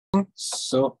morning.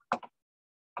 So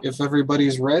if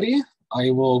everybody's ready,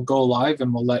 I will go live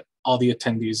and we'll let all the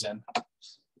attendees in.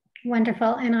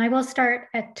 Wonderful. And I will start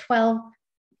at 12.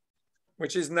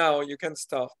 Which is now. You can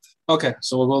start. Okay,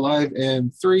 so we'll go live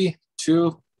in 3,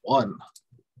 2, 1.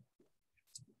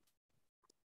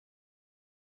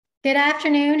 Good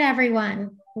afternoon,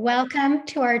 everyone. Welcome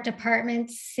to our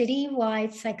department's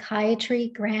citywide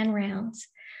psychiatry grand rounds.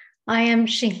 I am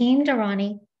Shaheen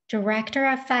Durrani, Director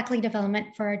of Faculty Development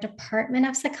for our Department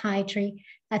of Psychiatry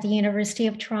at the University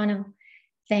of Toronto.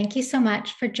 Thank you so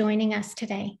much for joining us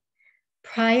today.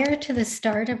 Prior to the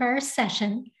start of our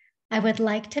session, I would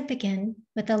like to begin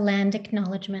with a land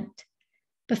acknowledgement.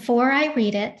 Before I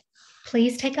read it,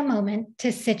 please take a moment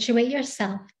to situate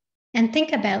yourself and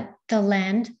think about the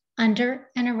land under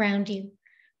and around you.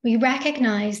 We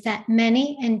recognize that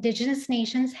many Indigenous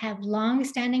nations have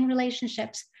long-standing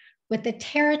relationships with the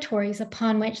territories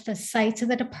upon which the sites of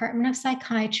the Department of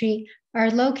Psychiatry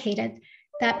are located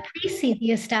that precede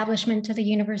the establishment of the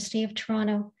University of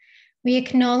Toronto. We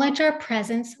acknowledge our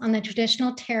presence on the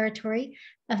traditional territory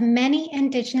of many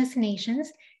Indigenous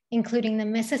nations, including the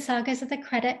Mississaugas of the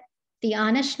Credit, the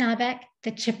Anishinaabe,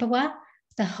 the Chippewa,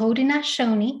 the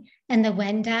Haudenosaunee, and the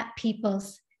Wendat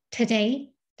peoples. Today,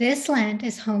 this land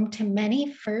is home to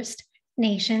many First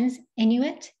Nations,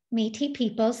 Inuit, Métis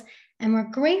peoples, and we're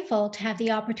grateful to have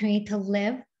the opportunity to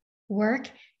live, work,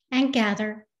 and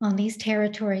gather on these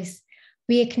territories.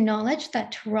 We acknowledge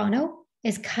that Toronto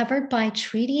is covered by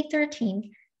Treaty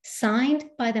 13, signed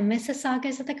by the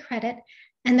Mississaugas of the Credit,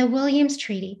 and the Williams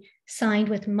Treaty, signed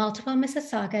with multiple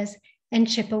Mississaugas and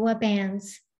Chippewa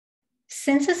bands.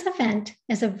 Since this event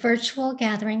is a virtual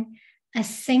gathering, a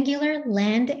singular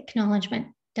land acknowledgement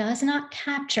does not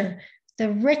capture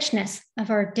the richness of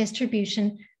our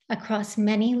distribution across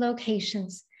many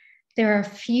locations. There are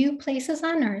few places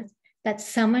on earth that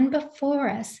someone before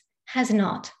us has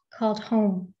not called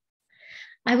home.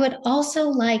 I would also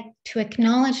like to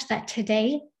acknowledge that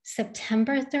today,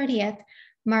 September 30th,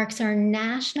 marks our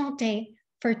National Day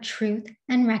for Truth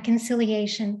and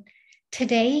Reconciliation.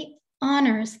 Today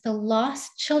honors the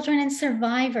lost children and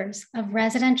survivors of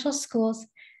residential schools,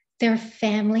 their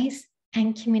families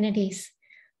and communities.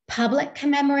 Public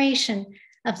commemoration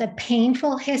of the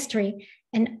painful history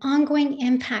and ongoing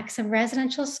impacts of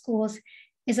residential schools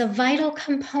is a vital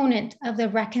component of the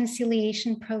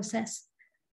reconciliation process.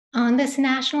 On this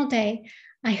National Day,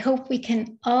 I hope we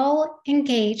can all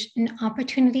engage in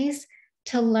opportunities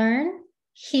to learn,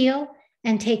 heal,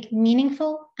 and take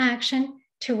meaningful action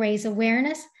to raise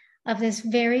awareness of this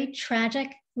very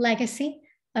tragic legacy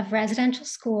of residential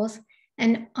schools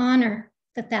and honor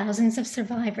the thousands of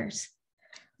survivors.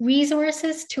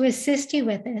 Resources to assist you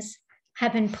with this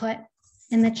have been put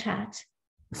in the chat.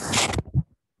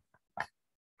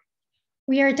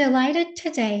 We are delighted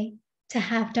today to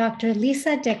have Dr.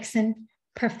 Lisa Dixon,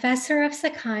 Professor of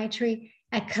Psychiatry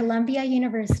at Columbia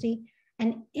University,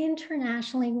 an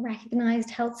internationally recognized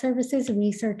health services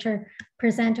researcher,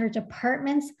 present our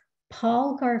department's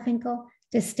Paul Garfinkel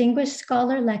Distinguished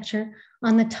Scholar Lecture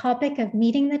on the topic of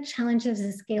meeting the challenges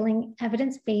of scaling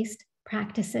evidence-based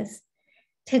practices.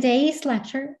 Today's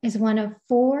lecture is one of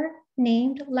 4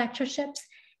 named lectureships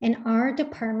in our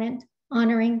department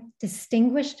honoring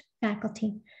distinguished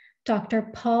faculty. Dr.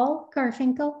 Paul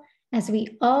Garfinkel, as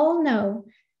we all know,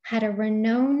 had a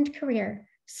renowned career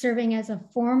serving as a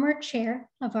former chair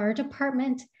of our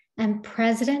department and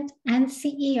president and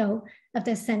CEO of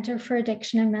the Center for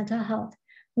Addiction and Mental Health.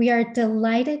 We are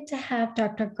delighted to have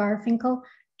Dr. Garfinkel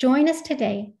join us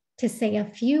today to say a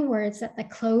few words at the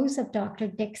close of Dr.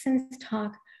 Dixon's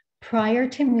talk prior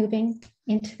to moving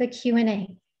into the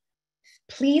Q&A.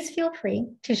 Please feel free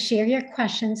to share your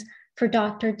questions for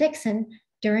Dr. Dixon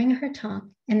during her talk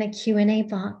in the Q&A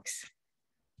box.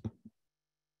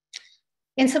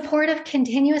 In support of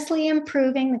continuously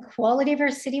improving the quality of our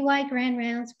citywide grand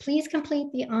rounds, please complete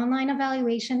the online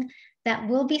evaluation that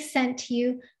will be sent to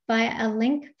you via a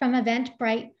link from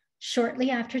Eventbrite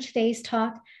shortly after today's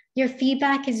talk. Your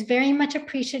feedback is very much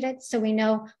appreciated so we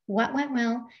know what went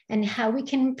well and how we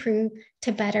can improve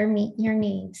to better meet your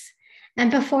needs.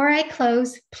 And before I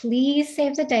close, please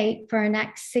save the date for our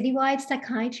next citywide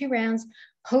psychiatry rounds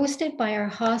hosted by our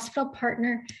hospital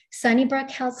partner, Sunnybrook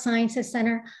Health Sciences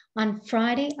Center on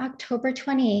Friday, October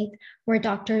 28th, where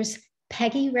Drs.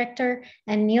 Peggy Richter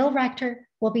and Neil Rector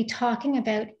will be talking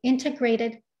about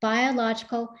integrated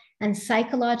biological and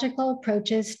psychological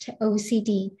approaches to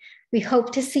OCD. We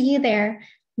hope to see you there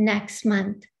next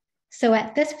month. So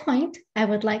at this point, I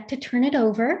would like to turn it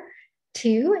over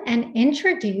to and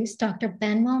introduce Dr.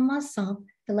 Benoit Masson,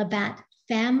 the Labatt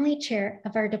Family Chair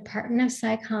of our Department of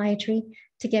Psychiatry,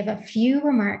 to give a few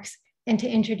remarks and to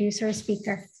introduce our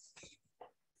speaker.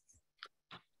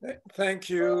 Thank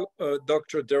you,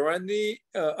 Dr. Durrani.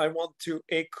 I want to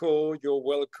echo your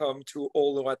welcome to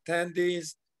all our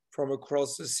attendees from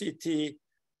across the city,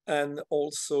 and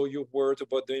also your word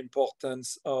about the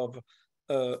importance of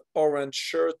Orange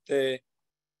Shirt Day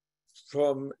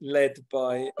led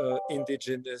by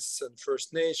Indigenous and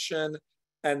First Nation,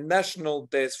 and National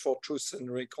Days for Truth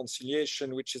and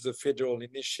Reconciliation, which is a federal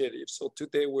initiative. So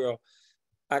today we're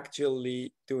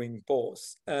actually doing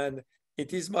both. And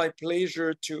it is my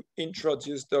pleasure to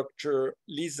introduce Dr.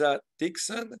 Lisa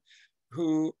Dixon,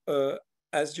 who,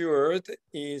 as you heard,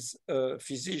 is a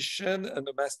physician and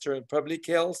a master in public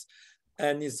health,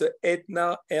 and is the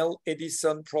Edna L.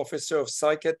 Edison Professor of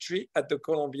Psychiatry at the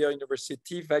Columbia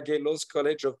University Vagelos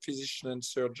College of Physician and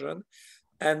Surgeon,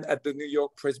 and at the New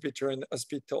York Presbyterian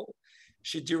Hospital.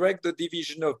 She directs the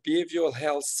Division of Behavioral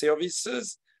Health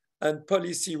Services and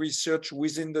Policy Research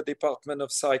within the Department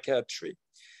of Psychiatry.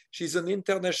 She's an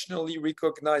internationally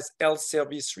recognized health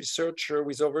service researcher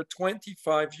with over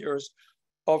 25 years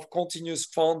of continuous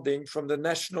funding from the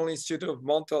National Institute of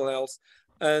Mental Health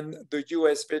and the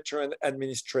US Veteran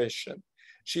Administration.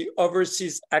 She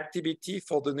oversees activity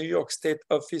for the New York State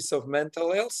Office of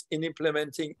Mental Health in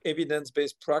implementing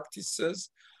evidence-based practices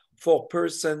for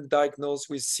persons diagnosed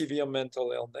with severe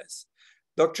mental illness.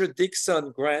 Dr.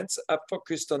 Dixon grants have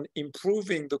focused on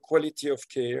improving the quality of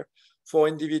care for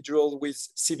individuals with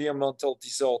severe mental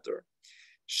disorder.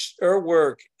 Her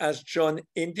work has joined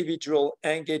individuals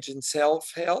engaged in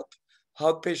self-help,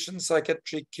 outpatient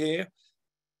psychiatric care,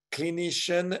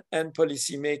 clinician, and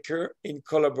policymaker in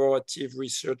collaborative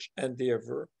research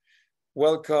endeavor.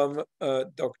 Welcome,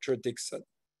 Dr. Dixon.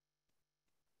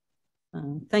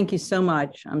 Thank you so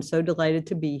much. I'm so delighted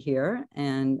to be here,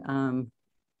 and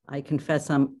I confess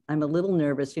I'm a little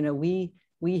nervous. You know, we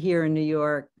here in New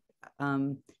York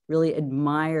really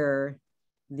admire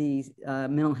the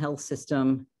mental health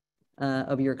system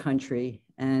of your country,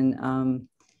 and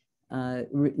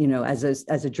you know, as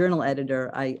a journal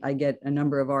editor, I get a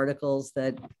number of articles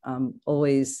that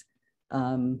always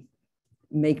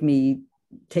make me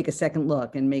take a second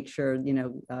look and make sure, you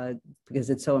know, because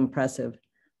it's so impressive.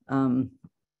 And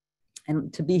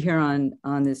to be here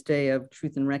on this day of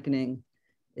Truth and Reckoning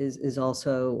is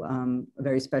also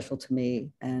very special to me.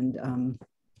 And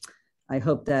I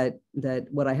hope that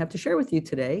what I have to share with you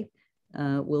today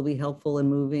will be helpful in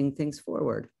moving things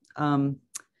forward.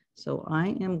 So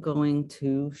I am going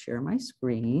to share my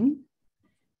screen,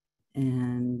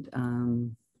 and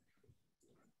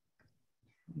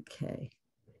okay.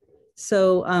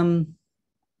 So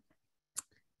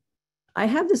I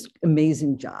have this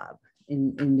amazing job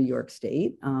in New York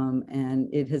State, and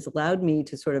it has allowed me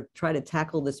to sort of try to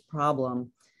tackle this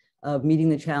problem of meeting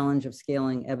the challenge of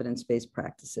scaling evidence-based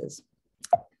practices.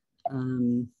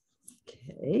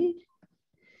 Okay.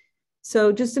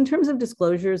 So just in terms of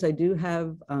disclosures, I do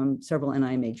have several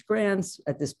NIMH grants,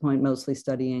 at this point mostly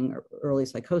studying early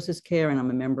psychosis care, and I'm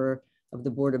a member of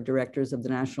the board of directors of the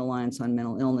National Alliance on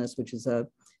Mental Illness, which is a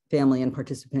family and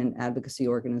participant advocacy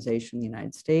organization in the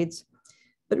United States.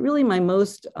 But really my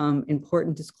most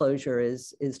important disclosure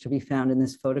is to be found in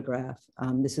this photograph.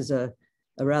 This is a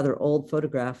rather old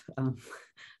photograph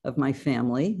of my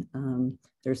family.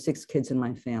 There are 6 kids in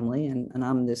my family, and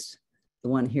I'm the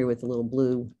one here with the little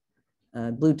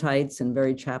blue tights and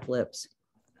very chapped lips.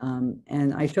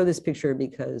 And I show this picture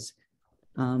because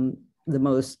probably the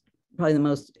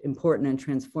most important and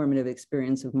transformative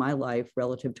experience of my life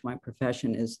relative to my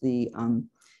profession is the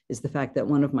fact that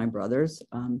one of my brothers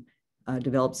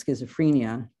developed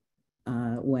schizophrenia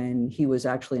when he was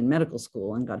actually in medical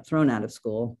school and got thrown out of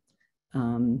school,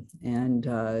 and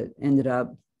ended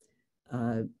up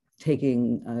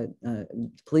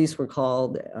police were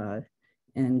called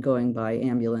and going by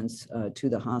ambulance to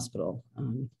the hospital.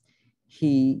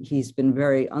 He's been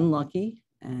very unlucky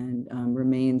and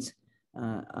remains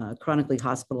chronically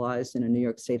hospitalized in a New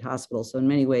York State hospital. So in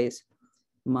many ways,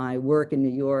 my work in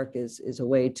New York is a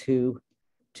way to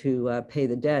pay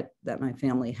the debt that my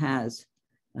family has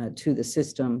to the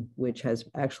system, which has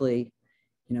actually,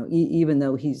 you know, even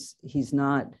though he's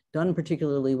not done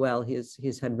particularly well,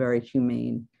 he's had very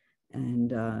humane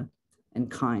and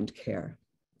kind care.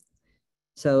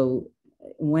 So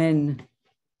when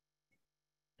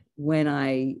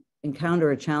I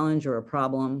encounter a challenge or a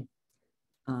problem,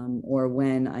 or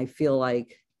when I feel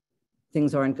like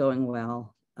things aren't going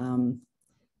well, and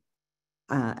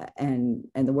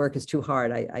the work is too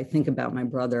hard, I think about my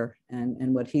brother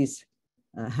and what he's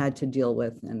had to deal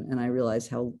with, and I realize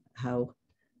how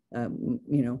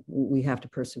you know, we have to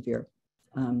persevere.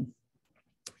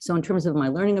 So in terms of my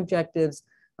learning objectives,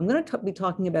 I'm going to be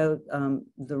talking about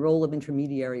the role of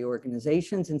intermediary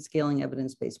organizations in scaling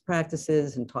evidence-based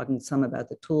practices and talking some about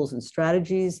the tools and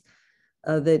strategies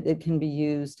that it can be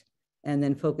used, and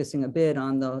then focusing a bit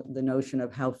on the notion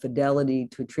of how fidelity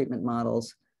to treatment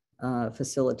models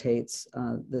facilitates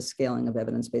the scaling of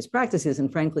evidence-based practices,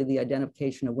 and frankly, the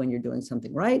identification of when you're doing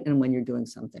something right and when you're doing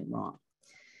something wrong.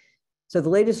 So the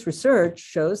latest research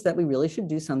shows that we really should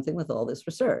do something with all this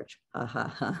research.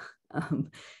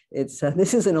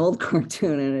 This is an old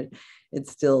cartoon, and it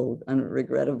still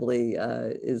regrettably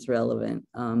is relevant.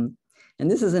 And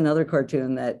this is another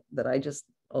cartoon that I just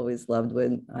always loved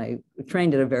when I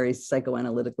trained at a very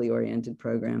psychoanalytically oriented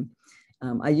program.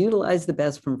 I utilized the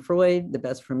best from Freud, the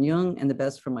best from Jung, and the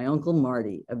best from my uncle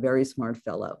Marty, a very smart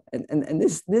fellow. And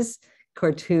this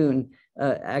cartoon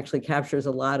actually captures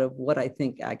a lot of what I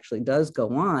think actually does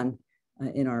go on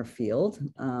in our field.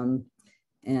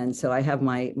 And so I have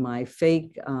my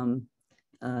fake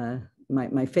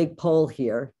poll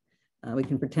here. We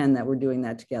can pretend that we're doing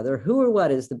that together. Who or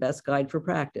what is the best guide for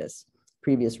practice?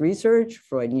 Previous research,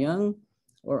 Freud and Jung,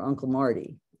 or Uncle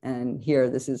Marty? And here,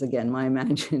 this is again my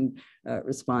imagined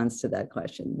response to that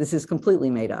question. This is completely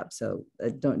made up, so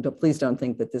please don't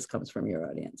think that this comes from your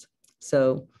audience.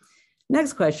 So,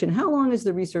 next question: how long is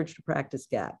the research to practice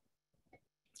gap?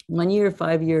 1 year,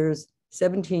 5 years,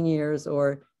 17 years,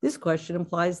 or this question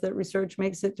implies that research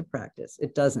makes it to practice.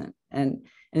 It doesn't, and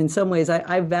in some ways,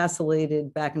 I've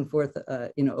vacillated back and forth,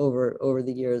 over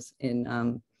the years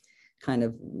in kind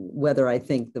of whether I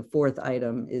think the fourth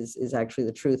item is actually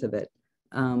the truth of it.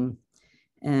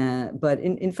 But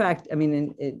in fact, I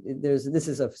mean, this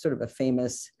is a sort of a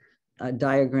famous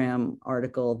diagram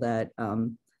article that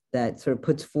sort of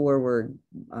puts forward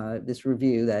this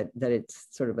review that it's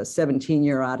sort of a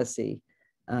 17-year odyssey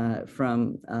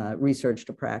from research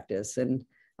to practice. And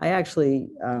I actually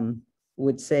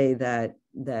would say that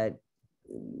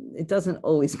it doesn't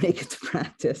always make it to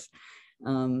practice.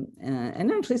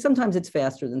 And actually, sometimes it's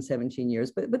faster than 17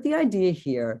 years. But the idea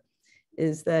here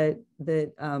is that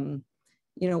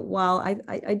while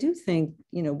I do think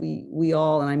we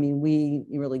all, and I mean we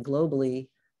really globally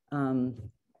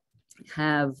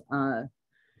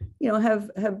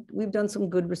we've done some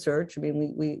good research. I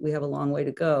mean we have a long way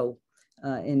to go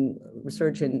in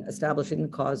research in establishing the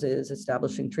causes,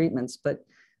 establishing treatments. But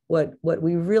what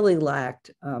we really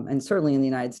lacked, and certainly in the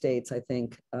United States, I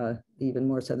think even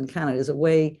more so than Canada, is a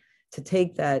way to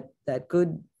take that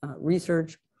good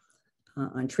research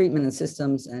on treatment and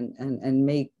systems and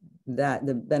make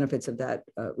the benefits of that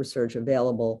research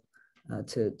available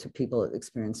to people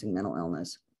experiencing mental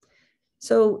illness.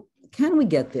 So can we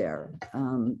get there?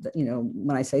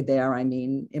 When I say there, I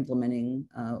mean implementing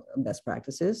best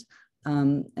practices.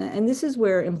 And this is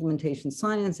where implementation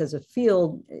science as a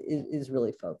field is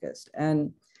really focused.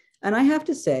 And I have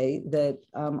to say that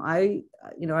I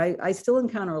still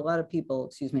encounter a lot of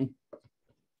people,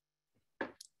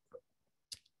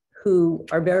 who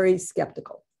are very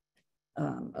skeptical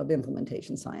of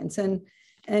implementation science. And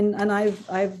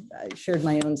I've shared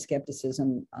my own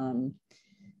skepticism.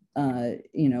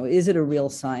 Is it a real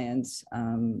science?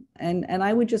 And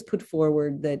I would just put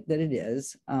forward that it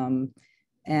is.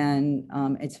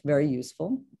 It's very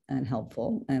useful and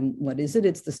helpful. And what is it?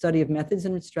 It's the study of methods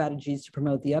and strategies to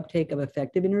promote the uptake of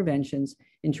effective interventions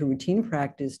into routine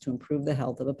practice to improve the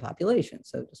health of a population.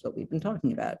 So just what we've been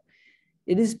talking about.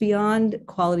 It is beyond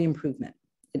quality improvement.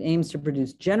 It aims to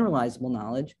produce generalizable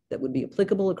knowledge that would be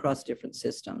applicable across different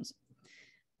systems.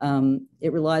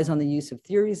 It relies on the use of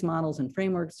theories, models, and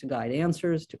frameworks to guide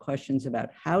answers to questions about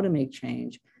how to make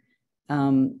change.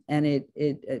 And it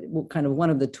kind of one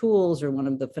of the tools or one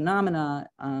of the phenomena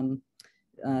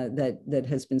that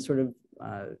has been sort of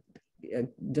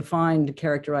defined,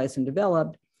 characterized, and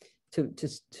developed to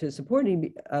support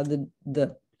the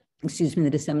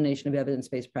dissemination of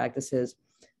evidence-based practices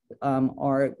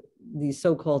are these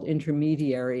so-called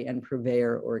intermediary and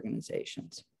purveyor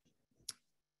organizations.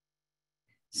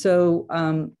 So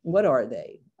what are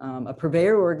they? A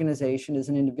purveyor organization is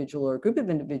an individual or a group of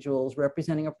individuals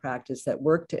representing a practice that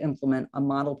work to implement a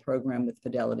model program with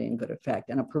fidelity and good effect.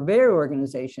 And a purveyor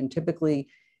organization typically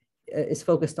is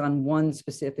focused on one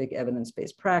specific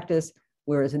evidence-based practice,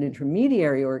 whereas an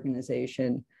intermediary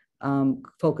organization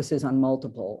focuses on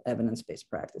multiple evidence-based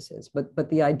practices. But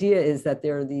the idea is that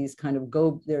there are these kind of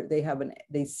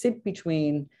they sit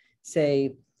between,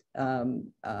 say,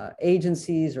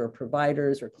 agencies or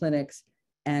providers or clinics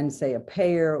and, say, a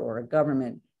payer or a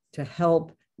government to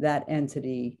help that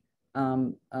entity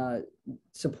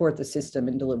support the system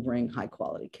in delivering high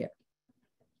quality care.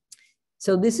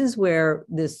 So this is where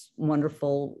this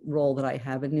wonderful role that I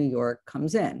have in New York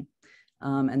comes in.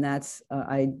 And that's,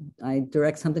 I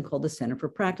direct something called the Center for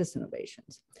Practice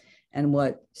Innovations. And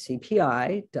what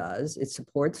CPI does, it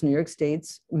supports New York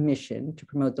State's mission to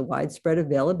promote the widespread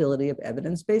availability of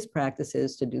evidence-based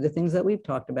practices to do the things that we've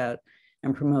talked about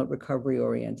and promote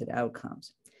recovery-oriented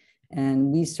outcomes.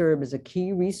 And we serve as a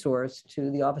key resource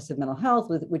to the Office of Mental Health,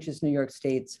 which is New York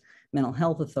State's mental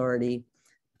health authority,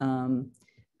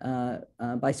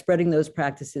 by spreading those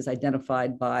practices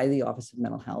identified by the Office of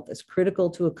Mental Health as critical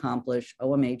to accomplish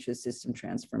OMH's system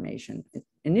transformation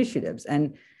initiatives.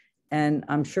 And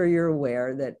I'm sure you're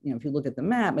aware that, you know, if you look at the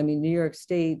map, I mean, New York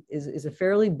State is a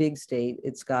fairly big state.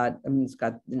 It's got, you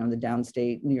know, the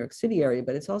downstate New York City area,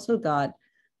 but it's also got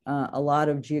a lot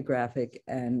of geographic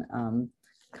and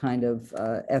kind of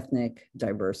ethnic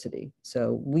diversity.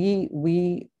 So we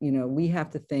have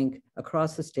to think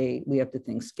across the state, we have to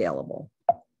think scalable.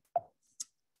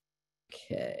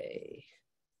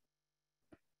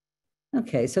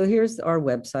 Okay, so here's our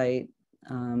website.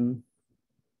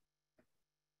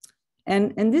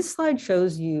 And this slide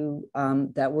shows you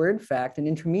that we're in fact an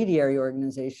intermediary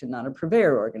organization, not a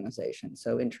purveyor organization.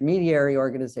 So intermediary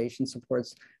organization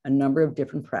supports a number of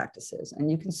different practices. And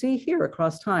you can see here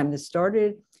across time, this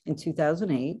started in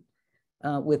 2008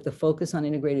 with the Focus on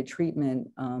Integrated Treatment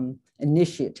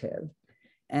initiative.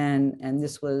 And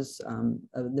this was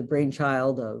the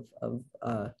brainchild of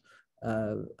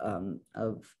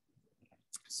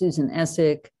Susan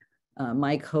Essick,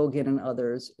 Mike Hogan, and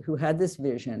others who had this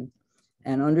vision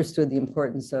and understood the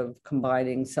importance of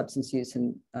combining substance use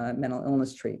and mental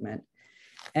illness treatment,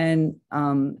 and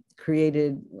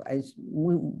created,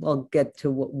 I'll get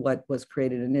to what was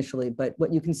created initially, but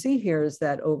what you can see here is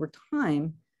that over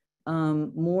time,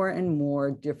 more and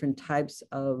more different types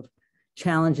of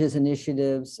challenges,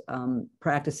 initiatives,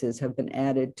 practices have been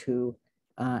added to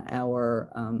our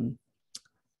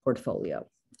portfolio.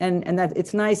 And that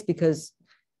it's nice because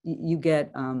you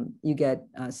get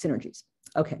synergies.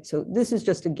 Okay, so this is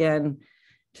just again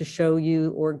to show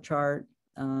you org chart,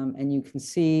 and you can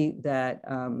see that.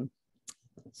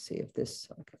 Let's see if this.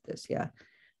 Look at this. Yeah,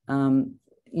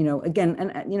 you know, again,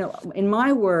 and you know, in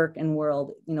my work and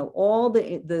world, you know, all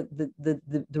the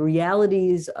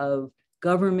realities of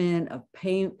government, of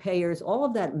payers, all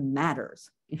of that matters.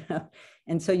 You know?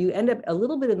 And so you end up a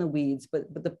little bit in the weeds, but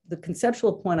the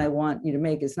conceptual point I want you to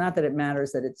make is not that it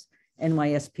matters that it's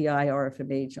NYSPI,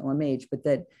 RFMH, OMH, but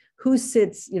that who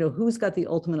sits, you know, who's got the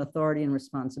ultimate authority and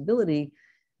responsibility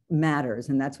matters.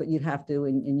 And that's what you'd have to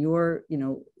in your, you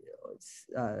know,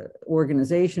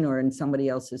 organization or in somebody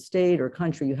else's state or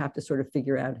country, you have to sort of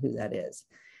figure out who that is.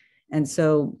 And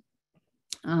so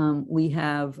we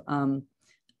have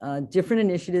different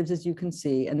initiatives, as you can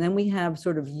see, and then we have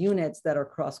sort of units that are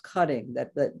cross-cutting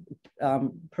that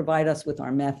provide us with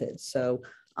our methods. So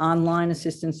online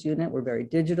assistance unit, we're very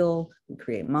digital, we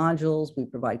create modules, we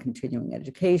provide continuing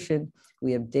education,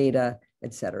 we have data,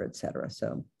 et cetera, et cetera.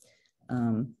 So,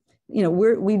 you know,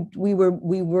 we're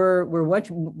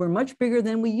much bigger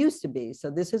than we used to be. So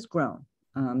this has grown.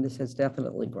 This has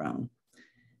definitely grown,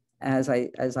 as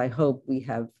I hope we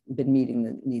have been meeting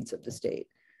the needs of the state.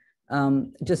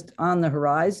 Just on the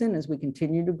horizon, as we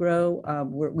continue to grow,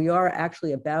 we are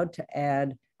actually about to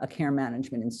add a care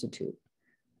management institute.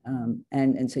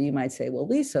 And so you might say, well,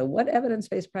 Lisa, what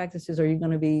evidence-based practices are you going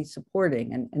to be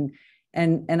supporting?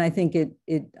 And I think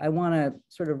I want to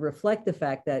sort of reflect the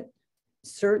fact that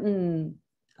certain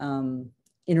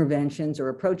interventions or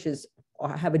approaches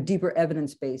have a deeper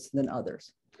evidence base than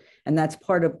others. And that's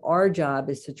part of our job,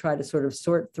 is to try to sort of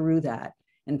sort through that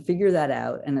and figure that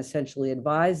out and essentially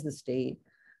advise the state,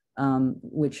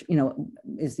 which, you know,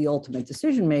 is the ultimate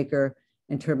decision maker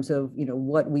in terms of, you know,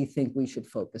 what we think we should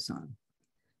focus on.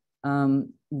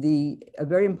 A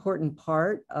very important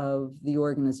part of the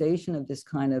organization of this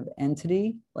kind of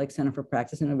entity, like Center for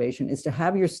Practice Innovation, is to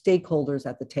have your stakeholders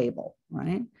at the table,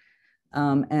 right?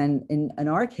 And in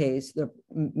our case, the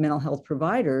mental health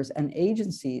providers and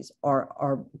agencies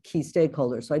are key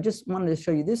stakeholders. So I just wanted to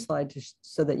show you this slide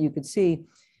so that you could see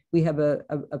we have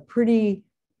a pretty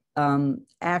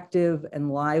active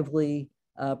and lively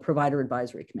provider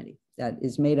advisory committee that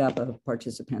is made up of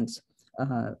participants,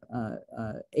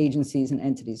 agencies and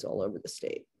entities all over the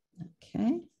state.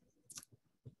 Okay.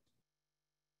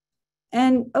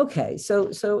 And okay, so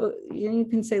you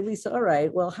can say, Lisa, all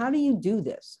right, well, how do you do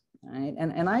this? Right?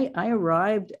 And I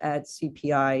arrived at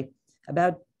CPI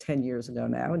about 10 years ago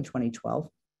now, in 2012.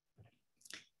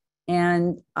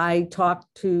 And I talked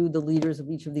to the leaders of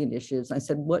each of the initiatives. I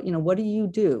said, what do you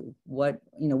do? What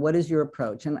is your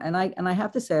approach? And I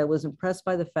have to say, I was impressed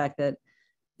by the fact that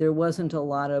there wasn't a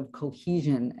lot of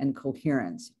cohesion and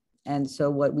coherence. And so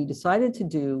what we decided to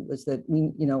do was that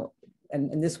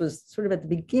and this was sort of at the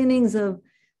beginnings of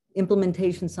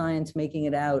implementation science, making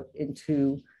it out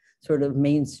into sort of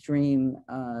mainstream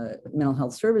mental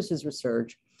health services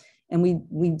research. And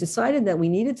we decided that we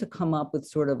needed to come up with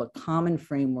sort of a common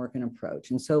framework and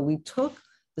approach. And so we took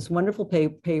this wonderful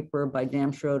paper by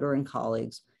Dan Schroeder and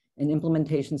colleagues in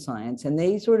implementation science, and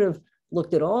they sort of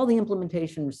looked at all the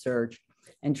implementation research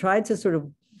and tried to sort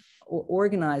of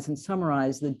organize and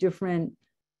summarize the different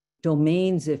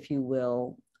domains, if you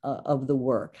will, of the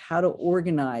work, how to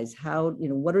organize, how,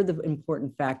 what are the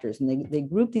important factors? And they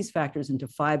grouped these factors into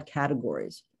 5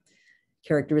 categories: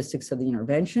 characteristics of the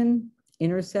intervention,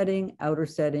 inner setting, outer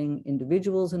setting,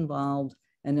 individuals involved,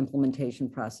 and implementation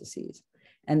processes.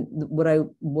 And what I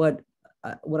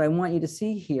want you to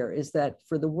see here is that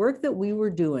for the work that we were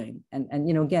doing, and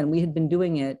again, we had been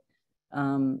doing it,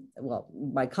 well,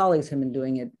 my colleagues have been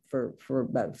doing it for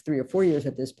about 3 or 4 years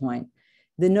at this point,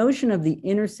 the notion of the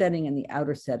inner setting and the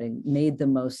outer setting made the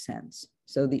most sense.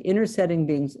 So the inner setting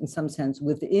being, in some sense,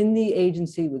 within the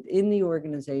agency, within the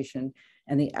organization,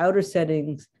 and the outer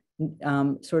settings,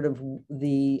 sort of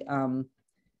the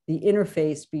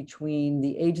interface between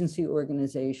the agency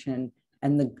organization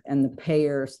and the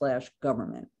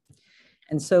payer/government.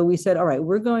 And so we said, all right,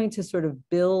 we're going to sort of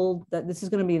build that. This is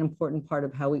going to be an important part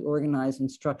of how we organize and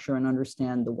structure and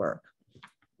understand the work.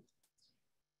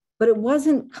 But it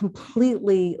wasn't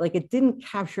completely, like, it didn't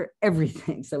capture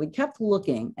everything. So we kept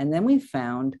looking, and then we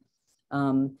found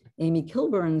Amy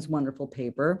Kilburn's wonderful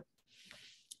paper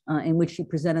in which she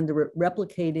presented the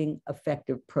Replicating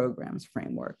Effective Programs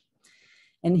framework.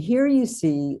 And here you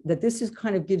see that this is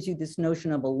kind of gives you this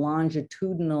notion of a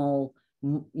longitudinal,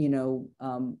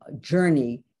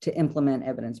 journey to implement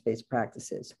evidence-based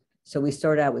practices. So we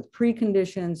start out with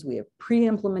preconditions, we have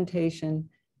pre-implementation,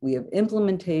 we have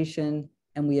implementation,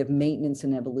 and we have maintenance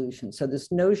and evolution. So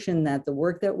this notion that the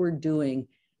work that we're doing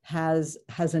has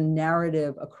a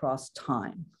narrative across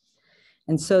time.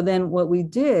 And so then what we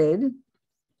did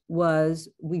was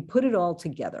we put it all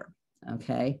together.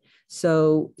 Okay,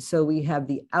 so we have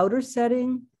the outer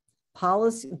setting,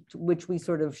 policy, which we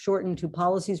sort of shortened to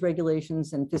policies,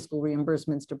 regulations, and fiscal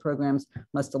reimbursements to programs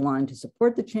must align to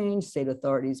support the change. State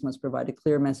authorities must provide a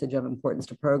clear message of importance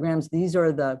to programs. These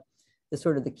are the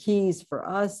sort of the keys for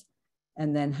us.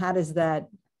 And then how does that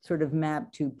sort of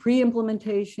map to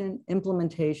pre-implementation,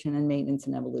 implementation, and maintenance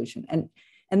and evolution?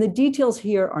 And the details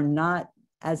here are not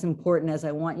as important as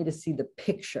I want you to see the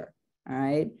picture, all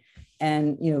right?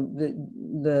 And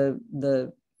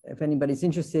if anybody's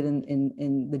interested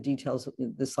in the details,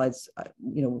 the slides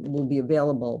will be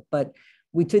available. But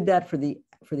we did that for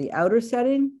the outer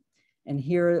setting, and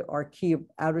here our key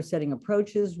outer setting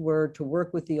approaches were to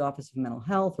work with the Office of Mental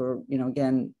Health, or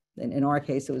again, in our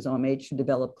case it was OMH, to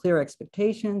develop clear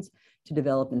expectations, to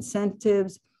develop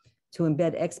incentives, to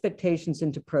embed expectations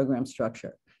into program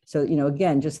structure. So,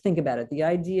 again, just think about it. The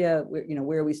idea,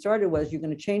 where we started was you're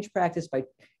going to change practice by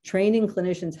training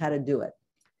clinicians how to do it.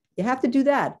 You have to do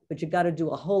that, but you got to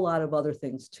do a whole lot of other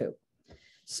things too.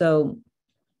 So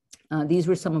these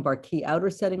were some of our key outer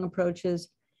setting approaches.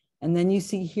 And then you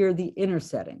see here the inner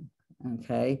setting,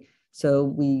 okay? So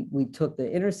we took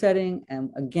the inner setting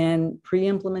and again,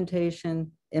 pre-implementation,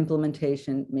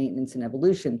 implementation, maintenance, and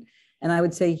evolution. And I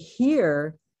would say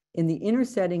here in the inner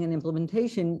setting and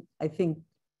implementation, I think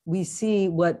we see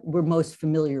what we're most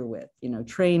familiar with,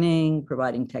 training,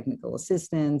 providing technical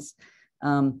assistance.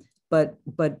 But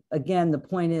again, the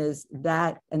point is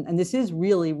that, and this is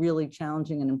really, really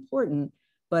challenging and important,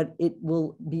 but it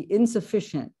will be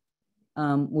insufficient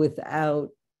without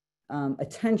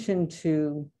attention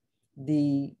to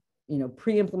the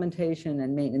pre-implementation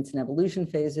and maintenance and evolution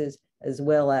phases, as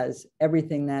well as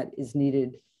everything that is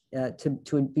needed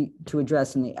to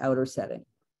address in the outer setting.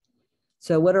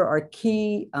 So what are our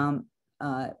key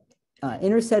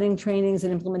inner setting trainings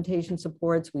and implementation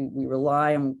supports? We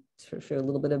rely on, to share a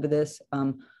little bit of this,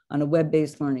 on a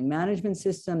web-based learning management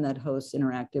system that hosts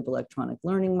interactive electronic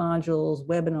learning modules,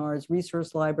 webinars,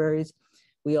 resource libraries.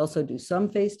 We also do some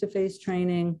face-to-face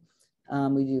training.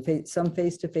 We do some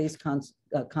face-to-face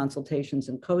consultations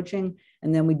and coaching,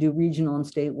 and then we do regional and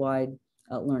statewide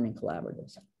learning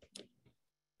collaboratives.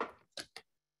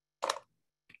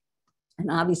 And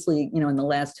obviously, in the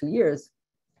last 2 years,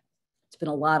 it's been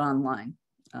a lot online,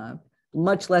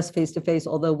 much less face-to-face,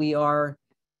 although we are,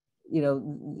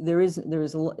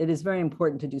 it is very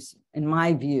important to do, in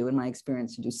my view, in my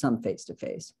experience, to do some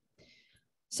face-to-face.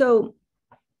 So,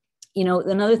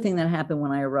 another thing that happened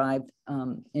when I arrived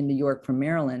in New York from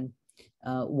Maryland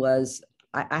was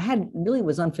I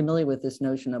was unfamiliar with this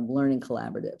notion of learning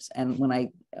collaboratives. And when I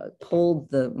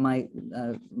told my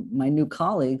new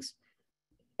colleagues,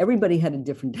 everybody had a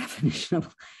different definition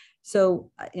of. So,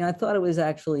 I thought it was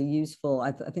actually useful.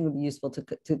 I think it would be useful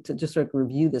to just sort of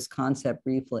review this concept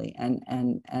briefly, and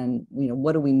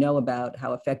what do we know about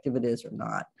how effective it is or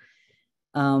not.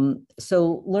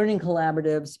 So, learning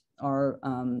collaboratives are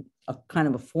a kind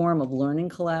of a form of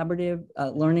learning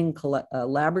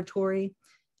laboratory,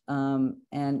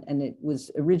 and it was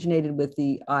originated with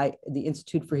the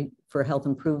Institute for Health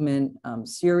Improvement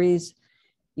series.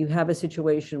 You have a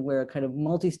situation where kind of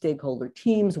multi-stakeholder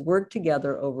teams work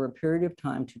together over a period of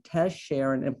time to test,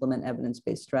 share, and implement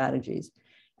evidence-based strategies.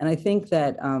 And I think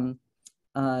that,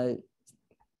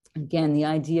 again, the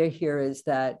idea here is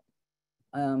that,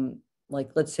 like,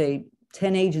 let's say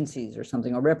 10 agencies or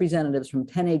something, or representatives from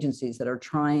 10 agencies that are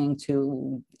trying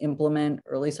to implement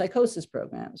early psychosis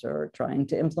programs, or trying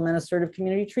to implement assertive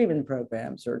community treatment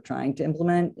programs, or trying to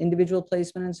implement individual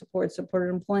placement and supported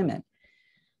employment.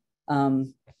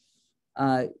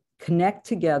 Connect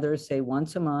together, say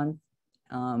once a month,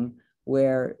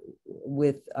 where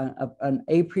with an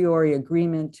a priori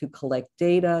agreement to collect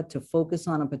data, to focus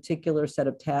on a particular set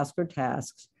of tasks or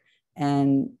tasks.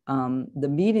 And the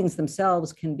meetings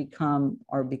themselves can become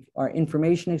our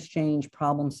information exchange,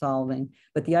 problem solving.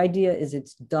 But the idea is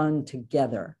it's done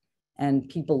together, and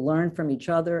people learn from each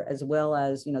other, as well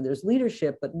as, there's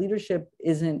leadership, but leadership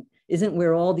isn't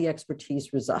where all the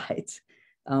expertise resides.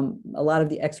 A lot of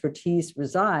the expertise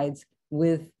resides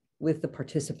with the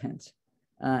participants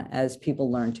as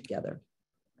people learn together.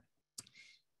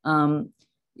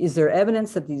 Is there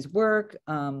evidence that these work?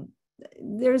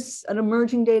 There's an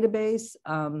emerging database.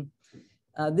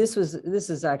 This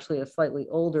is actually a slightly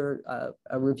older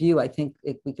review. I think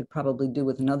we could probably do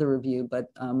with another review, but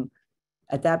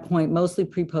at that point, mostly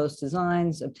pre-post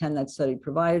designs of 10 that studied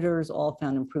providers all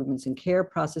found improvements in care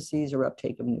processes or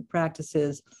uptake of new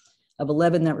practices. Of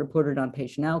 11 that reported on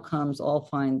patient outcomes, all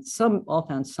found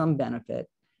some benefit,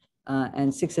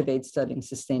 and 6 of 8 studying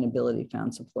sustainability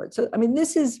found support. So, I mean,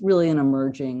 this is really an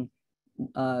emerging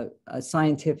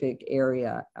scientific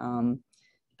area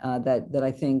that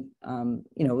I think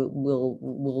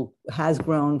has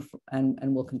grown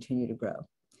and will continue to grow.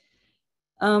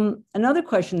 Another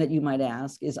question that you might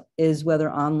ask is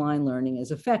whether online learning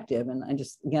is effective, and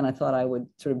I thought I would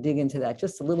sort of dig into that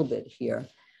just a little bit here.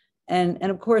 And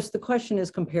of course, the question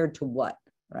is compared to what,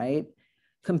 right?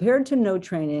 Compared to no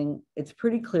training, it's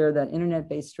pretty clear that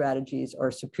internet-based strategies are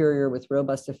superior with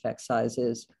robust effect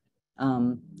sizes.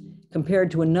 Compared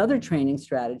to another training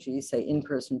strategy, say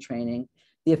in-person training,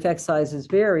 the effect sizes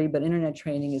vary, but internet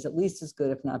training is at least as good,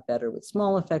 if not better, with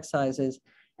small effect sizes.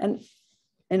 And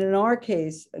in our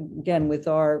case, again, with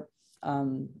our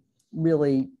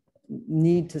really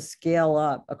need to scale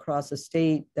up across a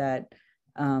state that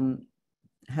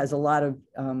has a lot of,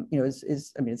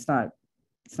 it's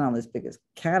not as big as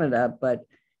Canada, but,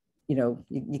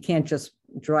 you can't just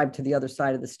drive to the other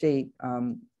side of the state,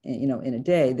 in a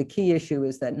day. The key issue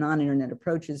is that non-internet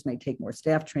approaches may take more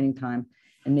staff training time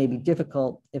and may be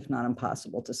difficult, if not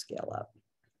impossible, to scale up.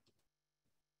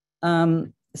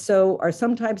 So are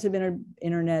some types of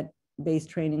internet-based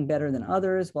training better than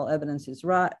others? While evidence is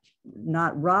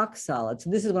not rock solid. So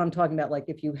this is what I'm talking about. Like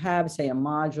if you have, say, a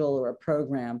module or a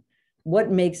program,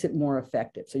 what makes it more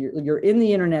effective? So you're in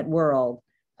the internet world.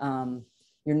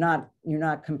 You're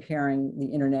not comparing the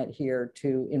internet here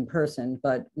to in person,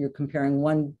 but you're comparing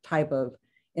one type of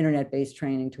internet-based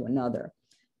training to another.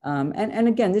 And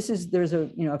again, there's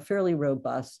a fairly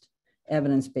robust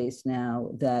evidence base now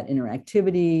that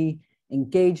interactivity,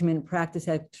 engagement, practice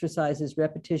exercises,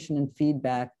 repetition, and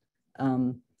feedback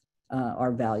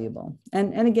are valuable.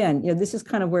 And again, this is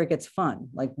kind of where it gets fun.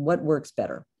 Like what works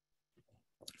better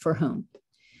for whom?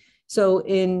 So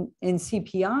in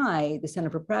CPI, the Center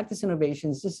for Practice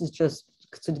Innovations, this is just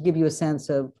to give you a sense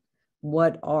of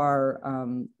what our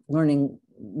learning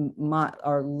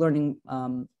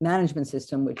management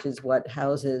system, which is what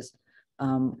houses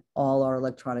all our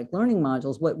electronic learning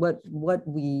modules, what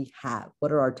we have,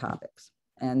 what are our topics.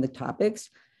 And the topics,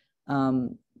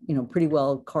 pretty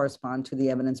well correspond to the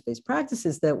evidence-based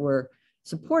practices that we're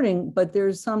supporting, but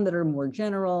there's some that are more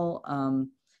general, on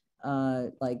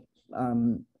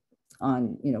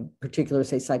particular,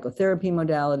 say, psychotherapy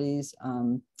modalities,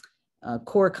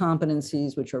 core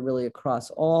competencies, which are really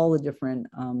across all the different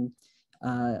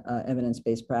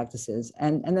evidence-based practices.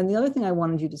 And then the other thing I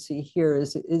wanted you to see here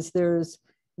is there's,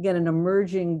 again, an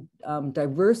emerging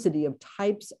diversity of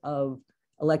types of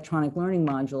electronic learning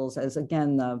modules as,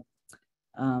 again,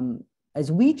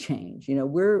 as we change,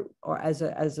 as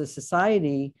a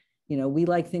society, we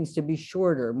like things to be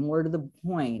shorter, more to the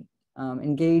point,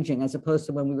 engaging, as opposed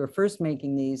to when we were first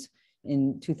making these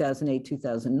in 2008,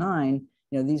 2009,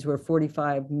 these were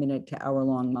 45-minute to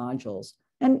hour-long modules.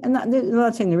 And I'm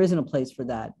not saying there isn't a place for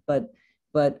that, but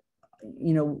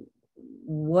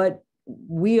what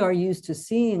we are used to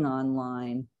seeing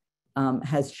online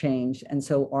has changed. And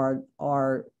so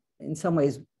our in some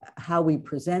ways, how we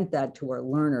present that to our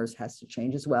learners has to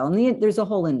change as well. And there's a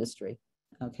whole industry,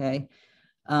 okay?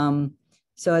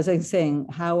 So as I'm saying,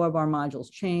 how have our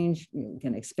modules changed?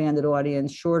 An expanded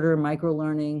audience, shorter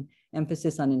micro-learning,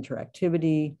 emphasis on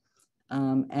interactivity,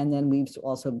 and then we've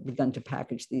also begun to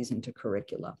package these into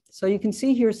curricula. So you can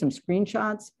see here some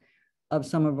screenshots of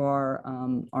some of our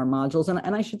modules.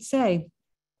 And I should say,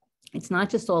 it's not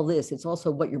just all this, it's also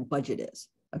what your budget is,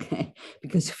 okay?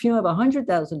 Because if you have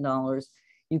 $100,000,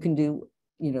 you can do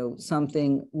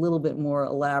something a little bit more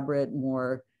elaborate,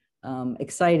 more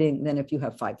exciting than if you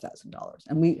have $5,000.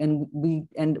 And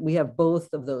we have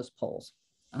both of those polls.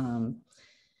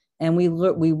 And we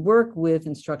work with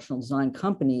instructional design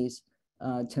companies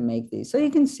to make these. So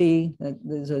you can see that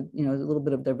there's a little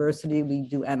bit of diversity. We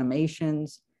do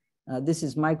animations. This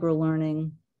is micro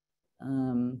learning.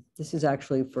 This is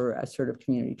actually for assertive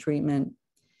community treatment.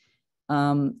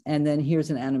 And then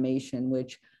here's an animation,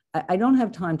 which I don't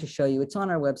have time to show you. It's on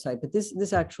our website, but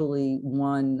this actually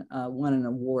won an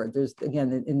award. There's,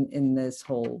 again, in this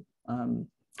whole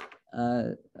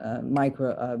online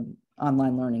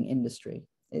learning industry.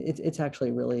 It's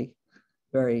actually really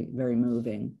very, very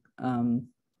moving. And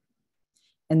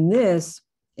this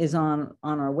is on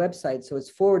our website, so it's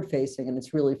forward facing and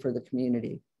it's really for the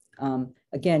community.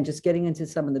 Again, just getting into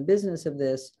some of the business of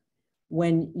this,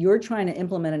 when you're trying to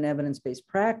implement an evidence-based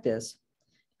practice,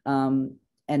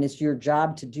 and it's your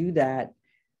job to do that,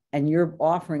 and you're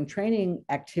offering training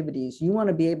activities, you want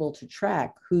to be able to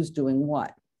track who's doing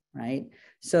what, right?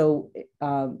 So,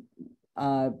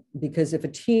 because if a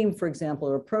team, for example,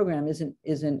 or a program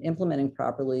isn't implementing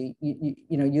properly,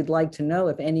 you'd like to know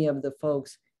if any of the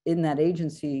folks in that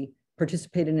agency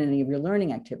participate in any of your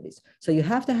learning activities. So you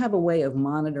have to have a way of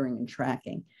monitoring and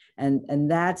tracking, and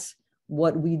that's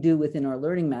what we do within our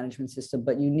learning management system.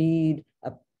 But you need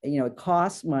it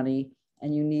costs money,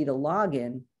 and you need a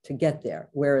login to get there.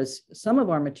 Whereas some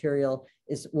of our material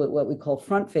is what we call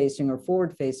front-facing or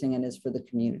forward-facing, and is for the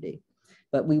community.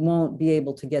 But we won't be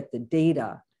able to get the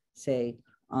data, say,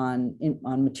 on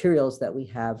materials that we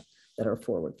have that are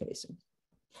forward-facing.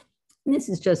 And this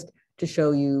is just to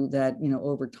show you that,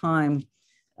 over time,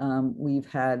 we've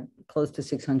had close to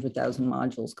 600,000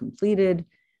 modules completed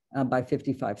by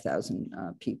 55,000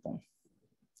 people.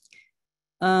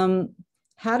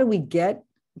 How do we get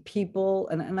people,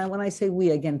 and when I say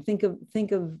we, again, think of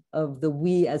the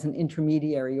we as an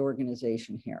intermediary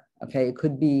organization here, okay? It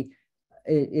could be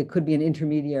an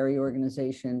intermediary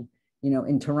organization,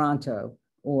 in Toronto,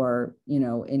 or,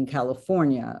 in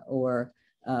California, or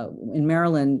in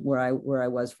Maryland, where I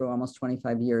was for almost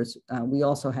 25 years. We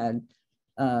also had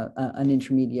an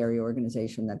intermediary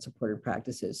organization that supported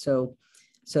practices. So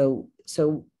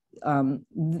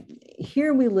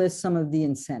here we list some of the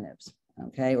incentives,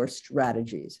 okay, or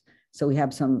strategies. So we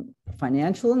have some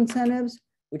financial incentives,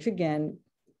 which again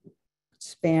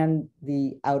span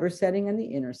the outer setting and the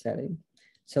inner setting.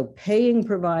 So paying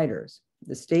providers,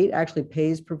 the state actually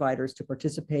pays providers to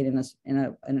participate in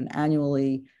an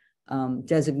annually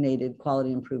designated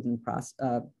quality improvement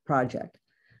project.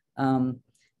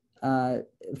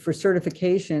 For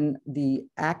certification, the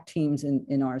ACT teams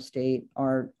in our state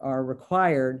are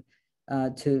required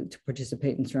to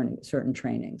participate in certain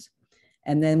trainings.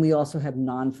 And then we also have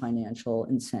non-financial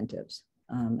incentives.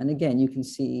 And again, you can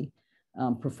see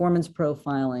performance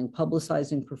profiling,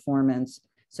 publicizing performance.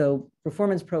 So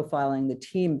performance profiling, the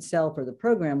team itself or the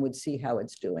program would see how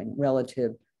it's doing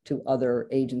relative to other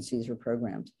agencies or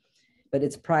programs. But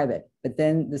it's private. But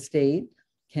then the state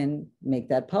can make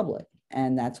that public.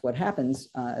 And that's what happens,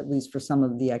 at least for some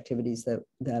of the activities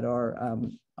that are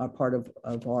part of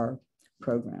our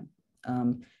program.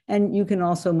 And you can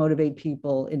also motivate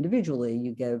people individually.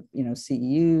 You give,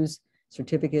 CEUs,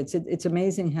 certificates. It's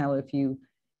amazing how if you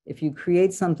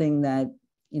create something that,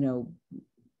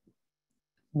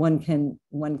 one can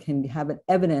have an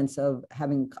evidence of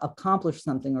having accomplished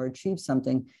something or achieved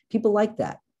something. People like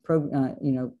that.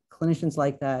 Clinicians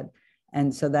like that.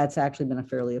 And so that's actually been a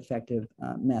fairly effective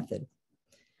method.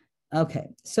 Okay,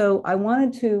 so I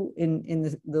wanted to,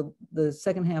 in the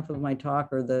second half of my talk,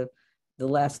 or the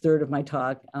last third of my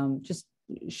talk, just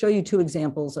show you two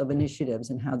examples of initiatives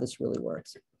and how this really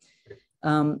works.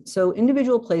 So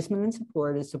individual placement and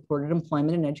support is supported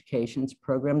employment and education. It's a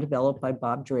program developed by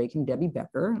Bob Drake and Debbie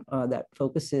Becker that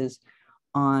focuses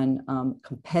on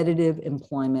competitive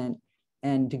employment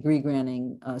and degree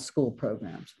granting school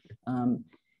programs.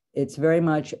 it's very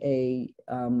much a,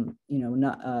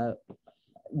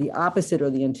 the opposite or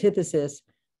the antithesis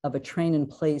of a train and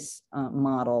place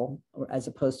model, or as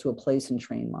opposed to a place and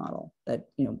train model. That,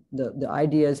 the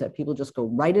idea is that people just go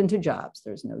right into jobs.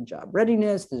 There's no job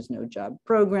readiness, there's no job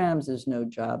programs, there's no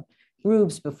job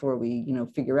groups before we,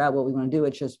 figure out what we want to do.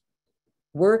 It's just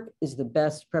work is the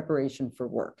best preparation for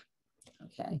work,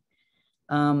 okay?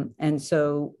 And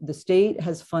so the state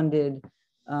has funded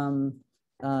an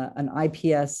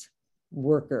IPS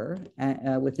worker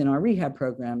within our rehab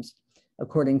programs,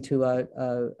 according to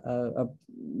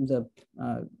the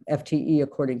FTE,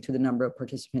 according to the number of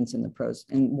participants in the PROS,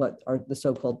 in what are the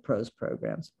so-called PROS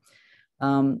programs.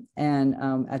 At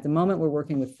the moment, we're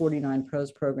working with 49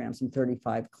 PROS programs in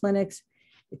 35 clinics.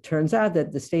 It turns out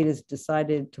that the state has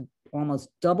decided to almost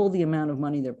double the amount of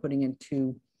money they're putting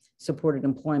into supported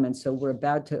employment. So we're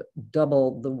about to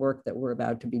double the work that we're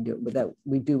about to be doing, that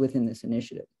we do within this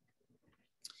initiative.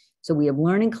 So we have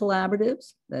learning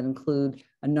collaboratives that include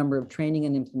a number of training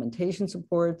and implementation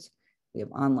supports. We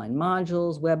have online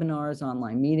modules, webinars,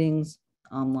 online meetings,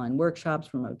 online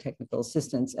workshops, remote technical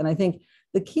assistance. And I think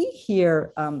the key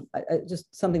here,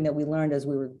 just something that we learned as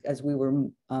we were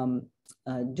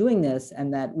doing this,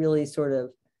 and that really sort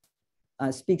of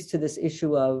speaks to this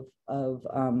issue of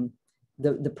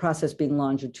the process being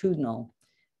longitudinal.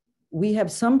 We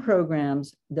have some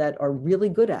programs that are really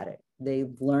good at it.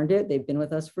 They've learned it, they've been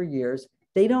with us for years.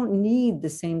 They don't need the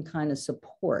same kind of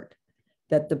support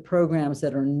that the programs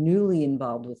that are newly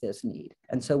involved with this need.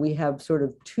 And so we have sort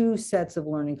of two sets of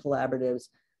learning collaboratives,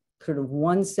 sort of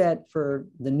one set for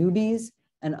the newbies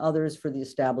and others for the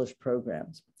established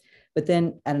programs. But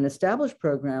then at an established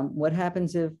program, what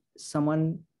happens if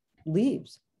someone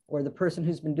leaves or the person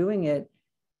who's been doing it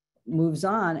moves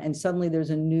on and suddenly there's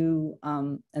a new,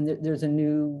 there's a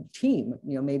new team,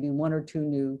 maybe one or two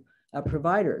new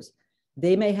providers.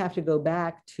 They may have to go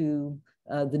back to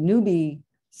the newbie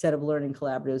set of learning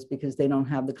collaboratives because they don't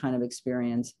have the kind of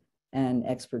experience and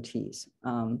expertise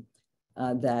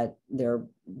that their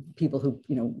people who,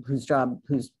 whose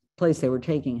place they were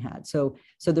taking had. So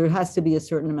there has to be a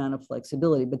certain amount of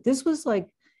flexibility. But this was like,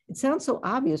 it sounds so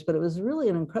obvious, but it was really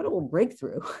an incredible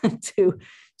breakthrough to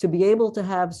be able to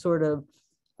have sort of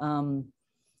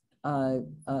a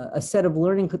set of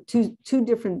learning, two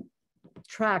different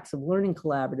tracks of learning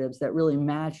collaboratives that really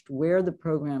matched where the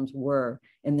programs were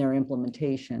in their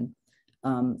implementation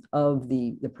of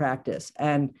the practice.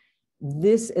 And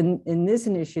this in this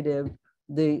initiative,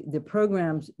 the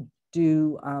programs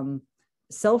do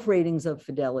self-ratings of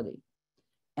fidelity.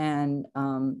 And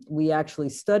we actually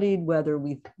studied whether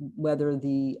the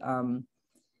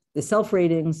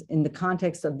self-ratings in the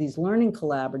context of these learning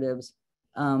collaboratives,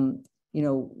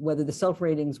 whether the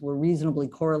self-ratings were reasonably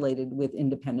correlated with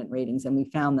independent ratings, and we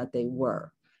found that they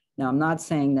were. Now, I'm not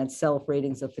saying that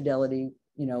self-ratings of fidelity,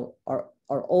 are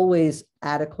always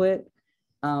adequate,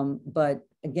 but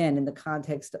again, in the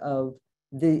context of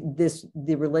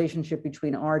the relationship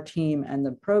between our team and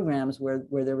the programs where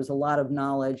there was a lot of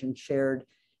knowledge and shared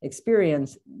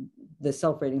experience, the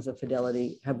self-ratings of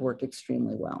fidelity have worked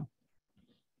extremely well.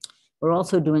 We're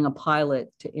also doing a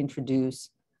pilot to introduce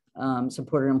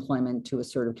supported employment to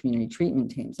assertive community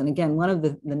treatment teams. And again, one of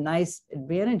the nice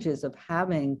advantages of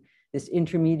having this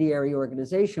intermediary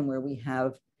organization where we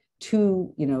have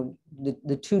two,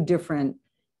 the two different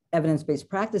evidence-based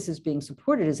practices being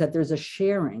supported is that there's a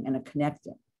sharing and a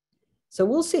connecting. So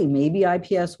we'll see, maybe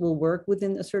IPS will work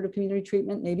within assertive community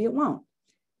treatment, maybe it won't.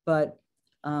 But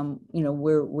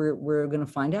we're going to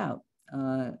find out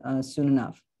soon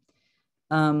enough.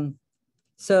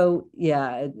 So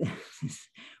yeah,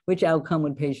 which outcome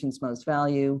would patients most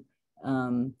value?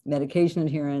 Medication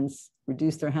adherence,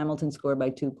 reduce their Hamilton score by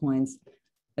 2 points,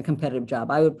 a competitive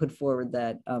job. I would put forward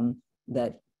that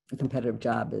that a competitive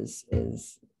job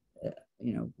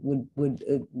would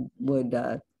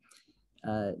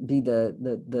be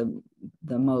the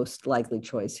most likely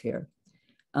choice here.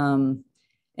 And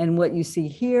what you see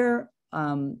here,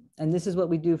 and this is what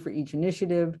we do for each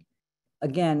initiative,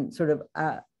 again, sort of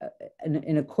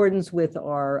in accordance with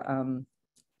our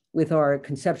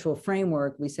conceptual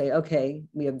framework, we say, okay,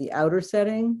 we have the outer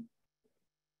setting,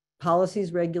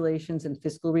 policies, regulations, and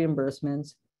fiscal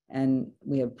reimbursements, and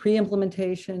we have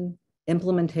pre-implementation,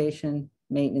 implementation,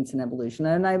 maintenance, and evolution.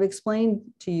 And I've explained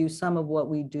to you some of what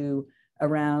we do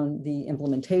around the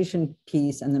implementation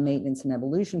piece and the maintenance and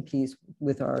evolution piece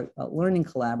with our learning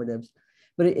collaboratives,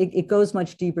 but it goes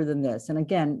much deeper than this. And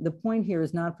again, the point here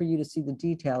is not for you to see the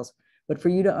details, but for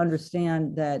you to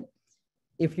understand that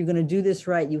if you're going to do this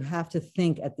right, you have to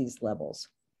think at these levels.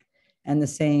 And the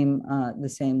same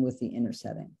with the inner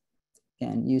setting.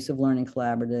 Again, use of learning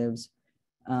collaboratives,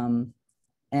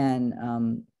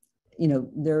 You know,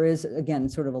 there is, again,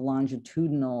 sort of a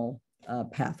longitudinal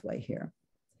pathway here.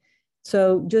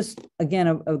 So just, again,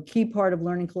 a key part of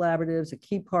learning collaboratives, a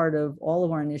key part of all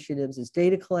of our initiatives is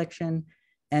data collection.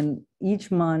 And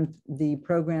each month, the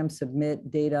programs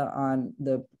submit data on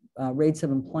the rates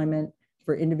of employment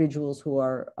for individuals who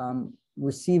are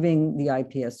receiving the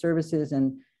IPS services.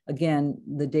 And again,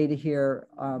 the data here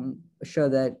show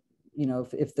that, you know,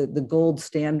 if the gold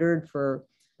standard for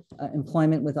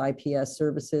employment with IPS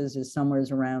services is somewhere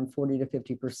around 40 to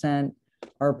 50%,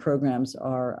 our programs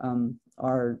are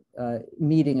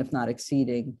meeting, if not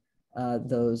exceeding,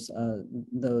 those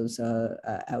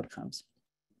outcomes.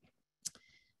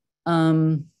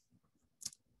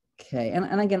 Okay,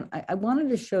 and again, I wanted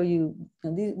to show you,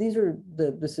 these are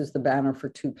this is the banner for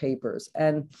two papers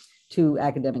and two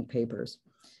academic papers.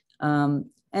 The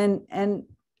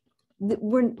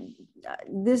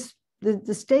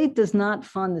state does not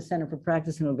fund the Center for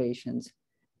Practice Innovations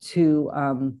to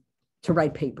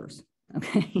write papers,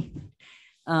 okay?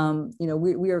 You know,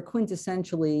 we are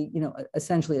quintessentially, you know,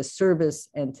 essentially a service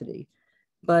entity,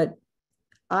 but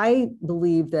I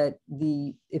believe that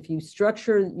if you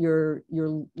structure your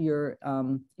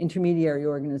intermediary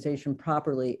organization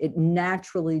properly, it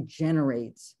naturally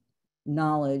generates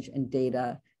knowledge and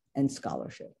data and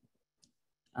scholarship.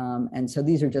 And so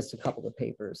these are just a couple of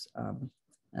papers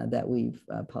that we've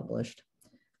published.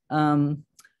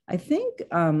 I think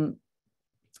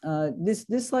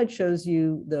this slide shows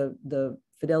you the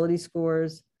fidelity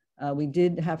scores. We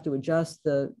did have to adjust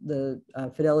the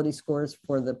fidelity scores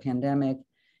for the pandemic.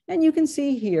 And you can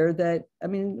see here that, I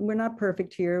mean, we're not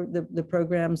perfect here. The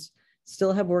programs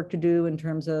still have work to do in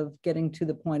terms of getting to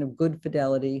the point of good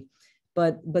fidelity.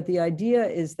 But the idea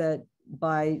is that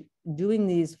by doing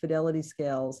these fidelity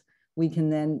scales, we can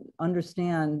then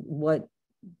understand what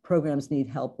programs need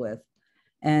help with.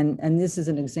 And this is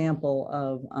an example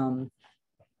of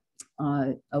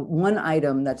one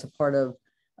item that's a part of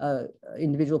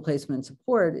individual placement and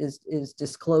support is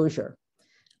disclosure.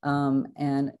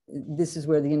 And this is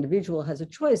where the individual has a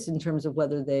choice in terms of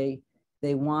whether they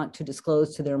want to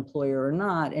disclose to their employer or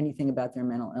not anything about their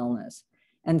mental illness.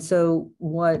 And so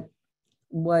what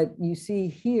you see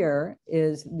here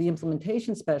is the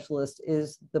implementation specialist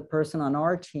is the person on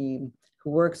our team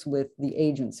who works with the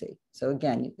agency. So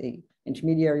again, the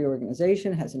intermediary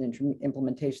organization has an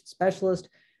implementation specialist.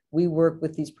 We work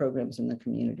with these programs in the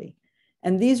community.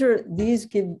 And this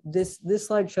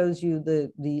slide shows you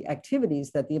the activities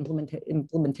that the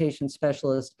implementation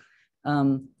specialist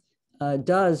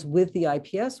does with the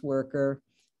IPS worker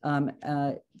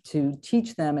to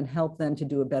teach them and help them to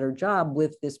do a better job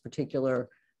with this particular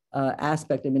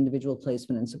aspect of individual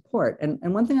placement and support. And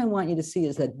one thing I want you to see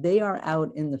is that they are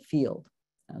out in the field,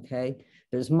 okay?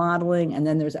 There's modeling, and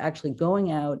then there's actually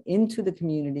going out into the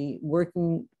community,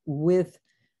 working with,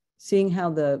 seeing how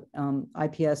the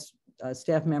IPS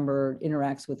staff member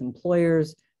interacts with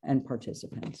employers and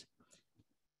participants.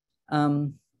 I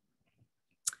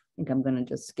think I'm going to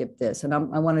just skip this, and I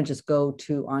want to just go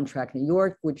to On Track New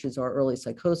York, which is our early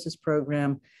psychosis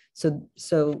program.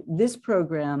 So this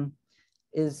program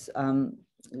is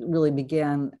really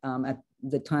began at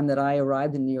the time that I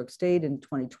arrived in New York State in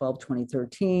 2012,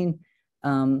 2013.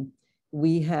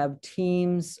 We have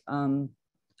teams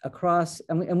across,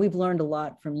 and we've learned a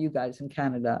lot from you guys in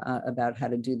Canada about how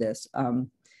to do this.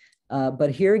 But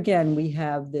here again, we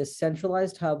have this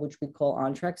centralized hub, which we call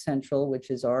On Track Central, which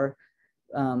is our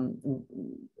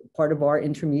part of our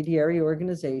intermediary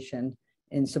organization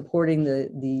in supporting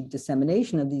the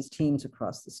dissemination of these teams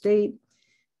across the state.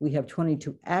 We have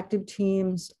 22 active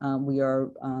teams. There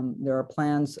are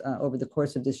plans over the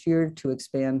course of this year to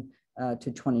expand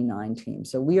to 29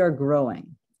 teams. So we are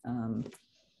growing.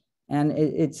 And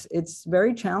it's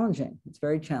very challenging. It's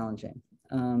very challenging.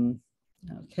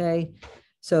 Okay,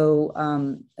 so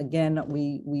again,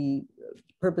 we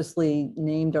purposely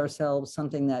named ourselves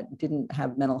something that didn't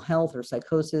have mental health or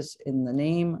psychosis in the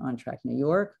name, On Track New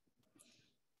York.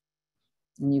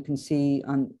 And you can see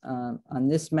on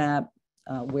this map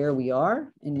where we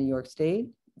are in New York State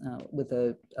with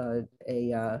a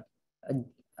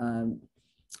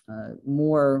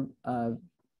more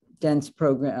dense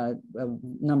program,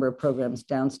 number of programs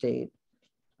downstate.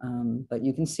 But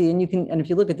you can see, and if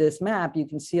you look at this map, you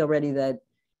can see already that,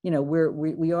 you know,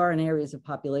 we are in areas of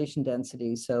population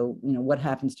density. So, you know, what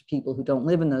happens to people who don't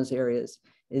live in those areas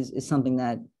is something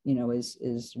that, you know,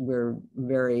 we're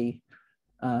very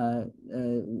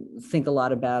think a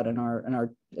lot about and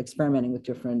are experimenting with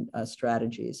different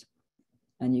strategies.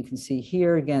 And you can see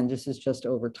here again, this is just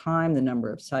over time, the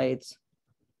number of sites.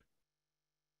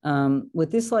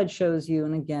 What this slide shows you,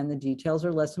 and again, the details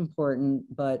are less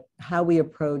important, but how we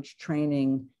approach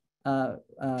training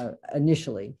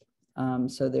initially.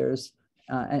 So there's,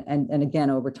 and again,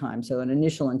 over time. So an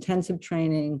initial intensive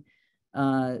training,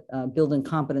 building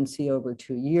competency over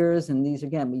 2 years. And these,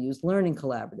 again, we use learning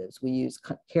collaboratives, we use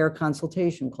care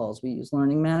consultation calls, we use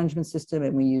learning management system,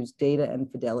 and we use data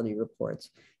and fidelity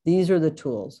reports. These are the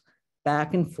tools,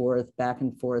 back and forth, back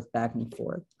and forth, back and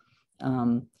forth.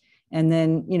 And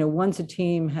then, once a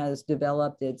team has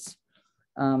developed its,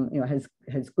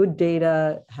 has good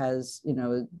data, has,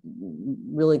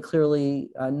 really clearly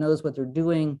knows what they're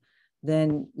doing,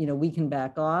 then, we can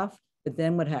back off. But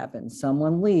then what happens?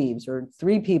 Someone leaves or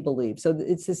 3 people leave. So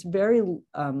it's this very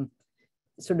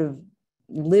sort of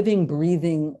living,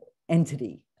 breathing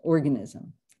entity,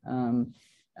 organism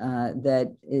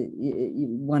that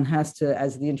one has to,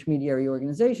 as the intermediary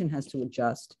organization, has to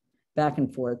adjust back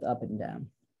and forth, up and down.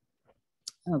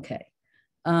 Okay.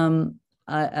 What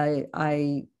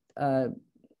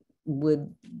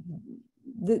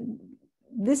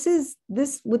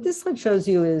this slide shows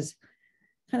you is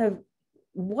kind of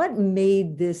what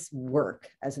made this work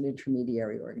as an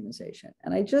intermediary organization.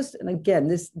 And again,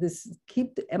 this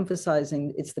keep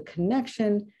emphasizing it's the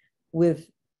connection with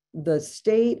the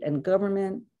state and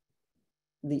government,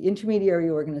 the intermediary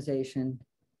organization,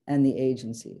 and the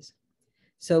agencies.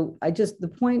 So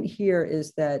the point here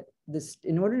is that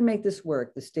in order to make this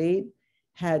work, the state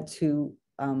had to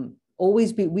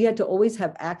we had to always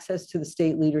have access to the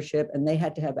state leadership, and they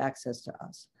had to have access to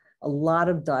us. A lot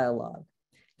of dialogue.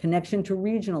 Connection to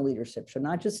regional leadership, so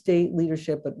not just state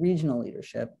leadership, but regional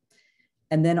leadership,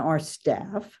 and then our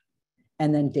staff,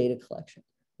 and then data collection.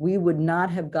 We would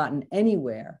not have gotten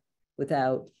anywhere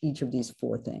without each of these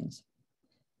 4 things.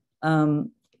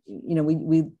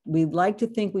 We like to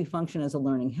think we function as a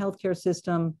learning healthcare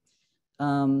system,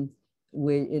 in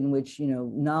which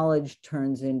knowledge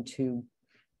turns into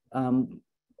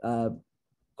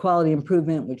quality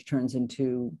improvement, which turns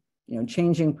into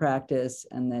changing practice,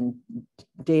 and then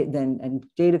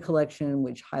data collection,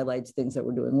 which highlights things that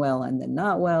we're doing well and then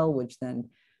not well, which then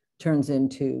turns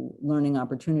into learning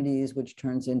opportunities, which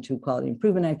turns into quality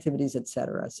improvement activities, et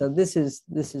cetera. So this is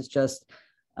just,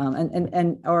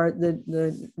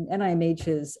 the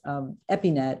NIMH's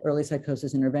EpiNet, Early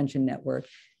Psychosis Intervention Network,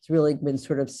 has really been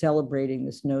sort of celebrating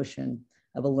this notion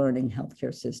of a learning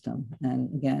healthcare system.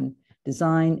 And again,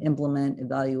 design, implement,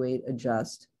 evaluate,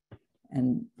 adjust,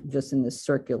 and just in this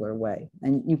circular way.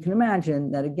 And you can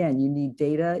imagine that, again, you need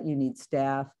data, you need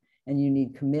staff, and you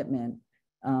need commitment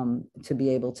to be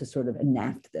able to sort of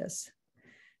enact this.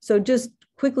 So just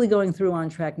quickly going through On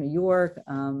Track New York,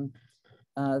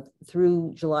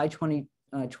 through July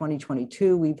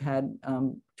 2022, we've had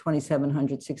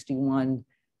 2,761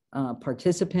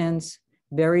 participants,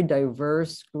 very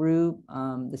diverse group.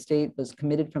 The state was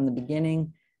committed from the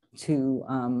beginning to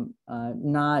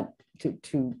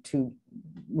to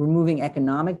removing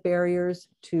economic barriers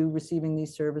to receiving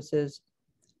these services.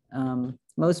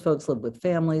 Most folks live with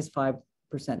families, 5%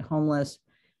 homeless,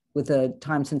 with a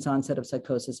time since onset of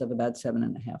psychosis of about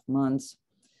 7.5 months.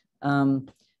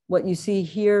 What you see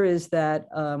here is that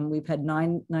we've had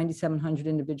 9,700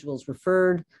 individuals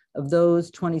referred. Of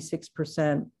those,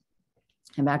 26%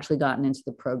 have actually gotten into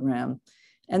the program.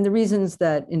 And the reasons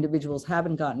that individuals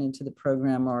haven't gotten into the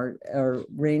program are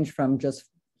range from just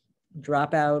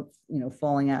dropout,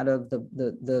 falling out of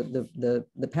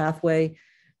the pathway,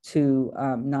 to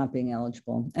not being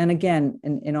eligible. And again,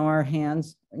 in our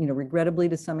hands, regrettably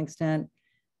to some extent,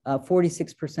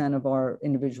 46% of our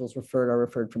individuals are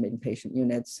referred from inpatient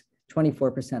units,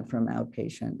 24% from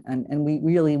outpatient. And we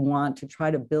really want to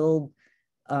try to build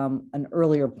an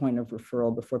earlier point of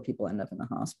referral before people end up in the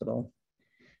hospital.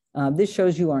 This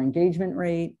shows you our engagement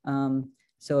rate.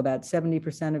 So about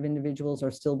 70% of individuals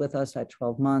are still with us at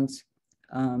 12 months,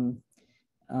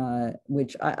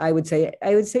 which I would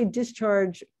say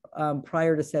discharge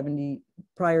prior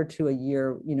to a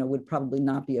year, would probably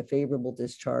not be a favorable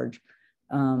discharge.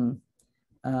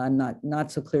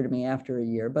 Not so clear to me after a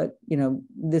year, but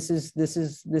this has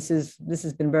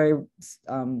been very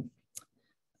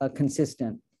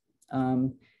consistent.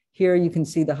 Here you can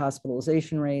see the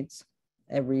hospitalization rates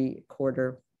every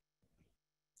quarter.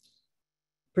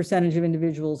 Percentage of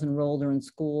individuals enrolled or in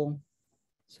school.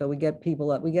 So we get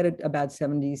people up, we get it about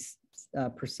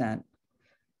 70%.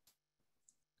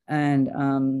 And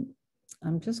I'm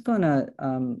just gonna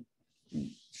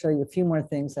show you a few more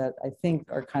things that I think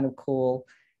are kind of cool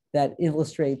that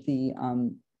illustrate the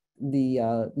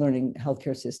learning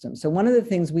healthcare system. So one of the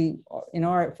things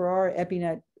for our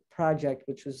EpiNet project,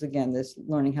 which was again, this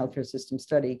learning healthcare system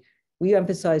study, we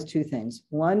emphasized 2 things.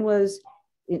 One was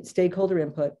stakeholder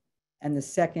input, and the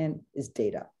second is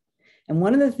data. And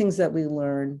one of the things that we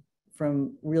learned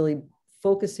from really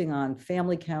focusing on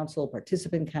family council,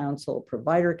 participant council,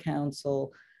 provider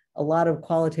council, a lot of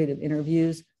qualitative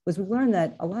interviews, was we learned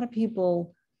that a lot of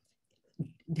people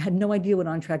had no idea what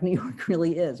On Track New York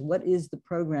really is. What is the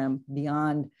program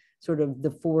beyond sort of the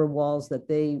four walls that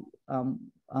they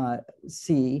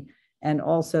see? And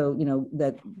also, you know,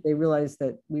 that we realized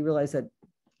that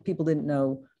people didn't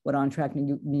know what On Track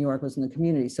New York was in the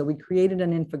community. So we created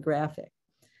an infographic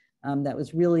that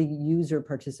was really user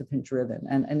participant driven.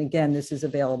 And again, this is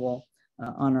available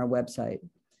on our website.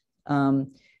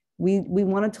 We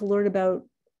wanted to learn about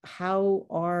how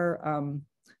our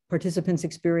participants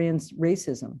experience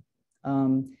racism,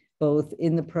 both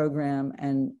in the program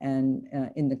and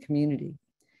in the community.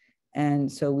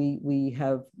 And so we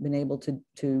have been able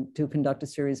to conduct a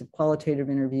series of qualitative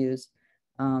interviews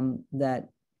that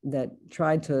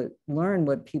tried to learn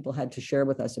what people had to share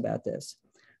with us about this.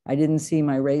 I didn't see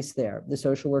my race there. The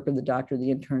social worker, the doctor,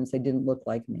 the interns, they didn't look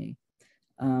like me.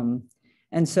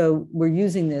 And so we're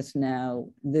using this now,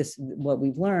 what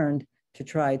we've learned, to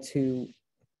try to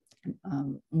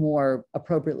more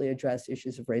appropriately address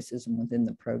issues of racism within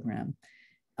the program.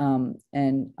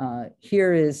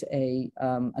 Here is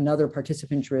another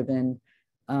participant-driven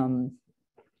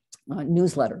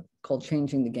newsletter called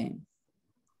Changing the Game.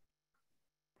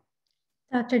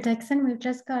 Dr. Dixon, we've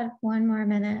just got one more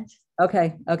minute.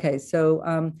 Okay. So,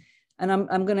 and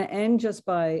I'm going to end just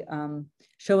by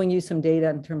showing you some data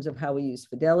in terms of how we use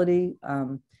Fidelity.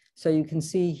 So you can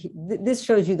see, this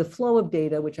shows you the flow of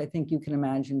data, which I think you can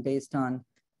imagine based on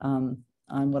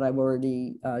what I've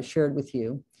already shared with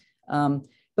you.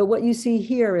 But what you see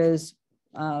here is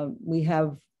we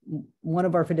have one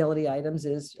of our Fidelity items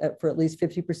is for at least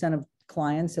 50% of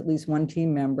clients, at least one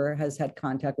team member has had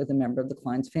contact with a member of the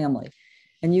client's family.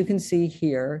 And you can see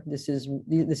here, this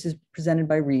is presented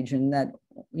by region, that,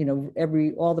 you know,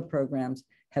 all the programs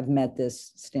have met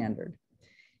this standard.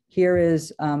 Here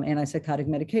is antipsychotic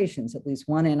medications. At least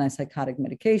one antipsychotic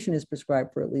medication is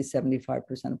prescribed for at least 75%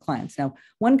 of clients. Now,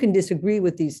 one can disagree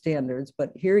with these standards,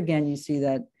 but here again, you see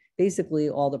that basically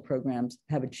all the programs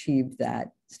have achieved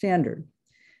that standard.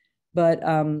 But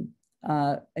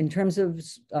in terms of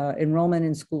enrollment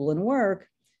in school and work,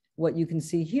 what you can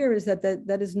see here is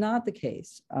that is not the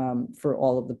case for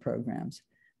all of the programs.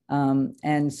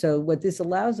 And so what this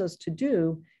allows us to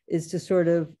do is to sort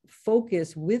of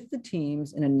focus with the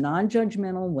teams in a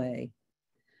non-judgmental way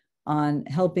on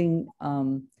helping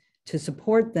to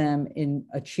support them in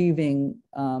achieving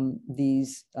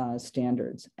these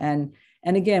standards. And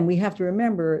again, we have to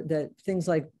remember that things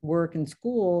like work and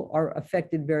school are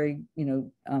affected very,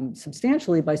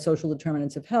 substantially by social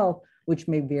determinants of health, which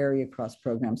may vary across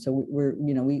programs. So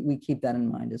we keep that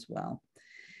in mind as well.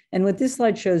 And what this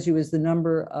slide shows you is the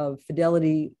number of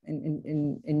fidelity,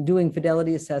 in doing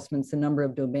fidelity assessments, the number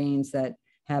of domains that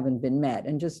haven't been met.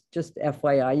 And just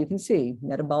FYI, you can see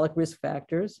metabolic risk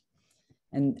factors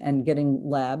and getting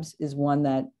labs is one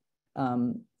that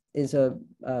is a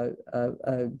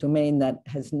domain that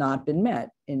has not been met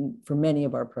for many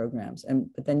of our programs.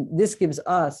 But then this gives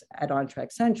us at On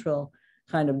Track Central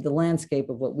kind of the landscape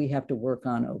of what we have to work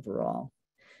on overall.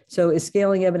 So is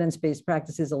scaling evidence-based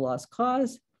practices a lost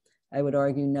cause? I would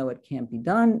argue, no, it can't be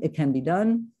done. It can be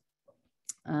done.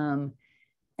 And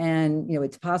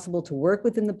it's possible to work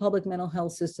within the public mental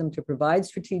health system to provide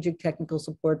strategic technical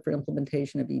support for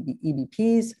implementation of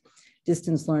EBPs.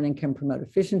 Distance learning can promote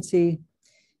efficiency.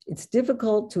 It's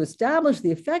difficult to establish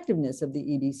the effectiveness of the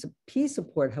EBP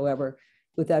support, however,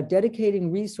 without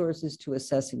dedicating resources to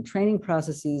assessing training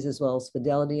processes as well as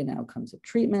fidelity and outcomes of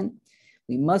treatment.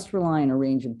 We must rely on a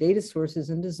range of data sources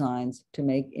and designs to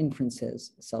make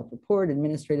inferences, self-report,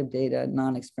 administrative data,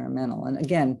 non-experimental. And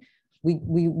again, we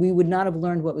would not have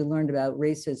learned what we learned about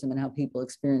racism and how people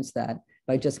experience that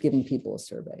by just giving people a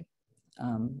survey.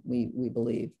 We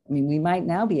believe. I mean, we might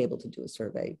now be able to do a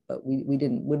survey, but we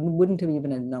wouldn't have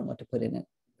even known what to put in it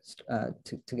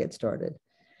to get started.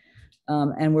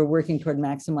 And we're working toward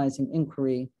maximizing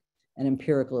inquiry and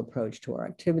empirical approach to our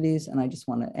activities. And I just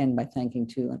want to end by thanking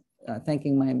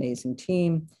my amazing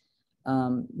team,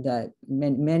 that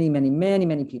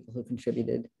many people who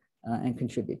contributed and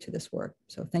contribute to this work.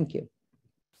 So thank you.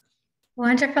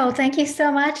 Wonderful. Thank you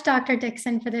so much, Dr.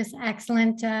 Dixon, for this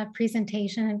excellent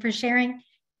presentation and for sharing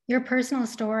your personal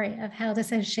story of how this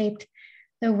has shaped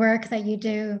the work that you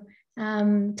do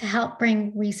to help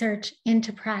bring research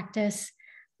into practice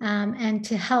and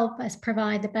to help us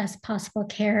provide the best possible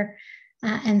care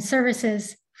and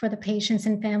services for the patients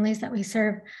and families that we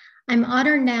serve. I'm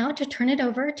honored now to turn it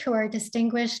over to our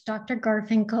distinguished Dr.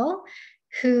 Garfinkel,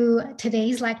 who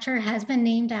today's lecture has been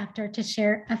named after, to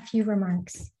share a few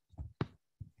remarks.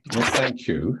 Well, thank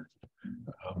you.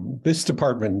 This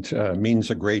department means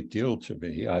a great deal to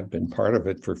me. I've been part of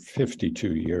it for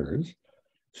 52 years,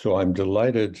 so I'm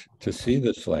delighted to see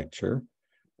this lecture,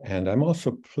 and I'm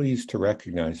also pleased to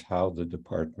recognize how the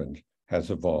department has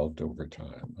evolved over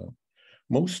time.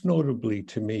 Most notably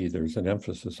to me, there's an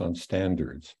emphasis on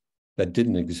standards that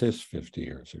didn't exist 50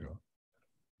 years ago.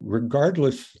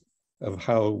 Regardless of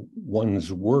how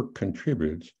one's work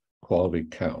contributes, quality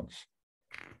counts.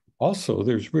 Also,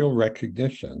 there's real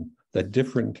recognition that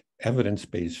different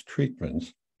evidence-based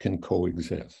treatments can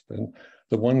coexist. And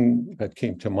the one that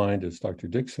came to mind as Dr.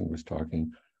 Dixon was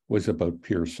talking was about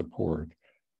peer support,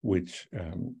 which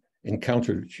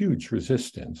encountered huge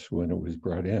resistance when it was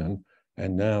brought in.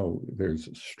 And now there's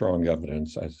strong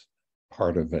evidence as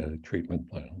part of a treatment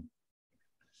plan.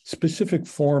 Specific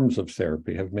forms of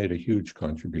therapy have made a huge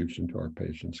contribution to our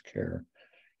patients' care.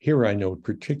 Here I note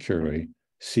particularly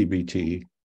CBT,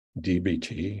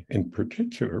 DBT in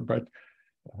particular, but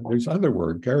there's other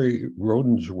work. Gary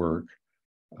Roden's work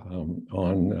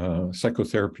on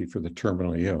psychotherapy for the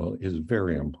terminally ill is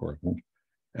very important.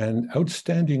 And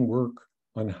outstanding work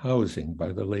on housing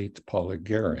by the late Paula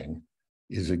Gehring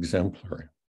is exemplary.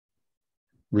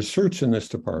 Research in this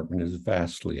department is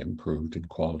vastly improved in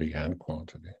quality and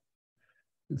quantity.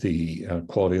 The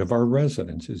quality of our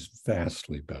residents is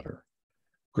vastly better.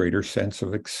 Greater sense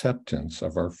of acceptance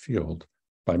of our field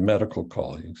by medical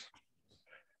colleagues.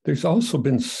 There's also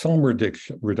been some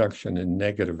reduction in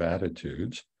negative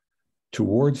attitudes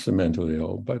towards the mentally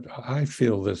ill, but I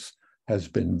feel this has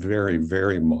been very,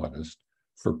 very modest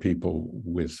for people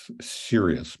with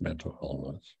serious mental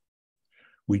illness.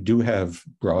 We do have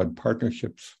broad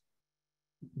partnerships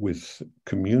with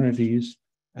communities,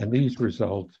 and these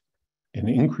result in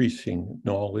increasing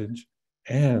knowledge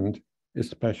and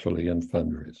especially in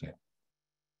fundraising.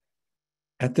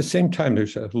 At the same time,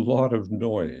 there's a lot of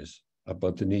noise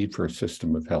about the need for a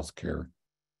system of healthcare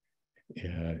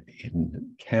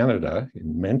in Canada,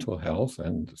 in mental health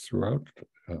and throughout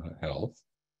health.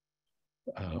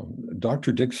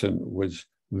 Dr. Dixon was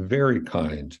very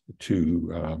kind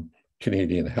to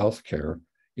Canadian healthcare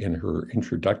in her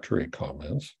introductory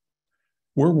comments.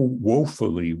 We're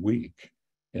woefully weak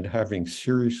in having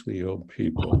seriously ill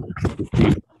people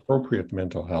receive appropriate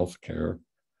mental health care.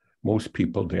 Most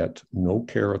people get no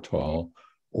care at all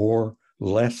or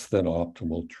less than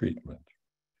optimal treatment.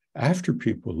 After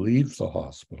people leave the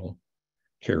hospital,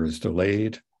 care is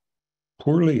delayed,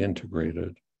 poorly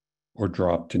integrated, or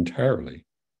dropped entirely,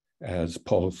 as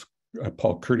Paul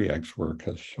Kurdiak's work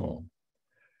has shown.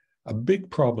 A big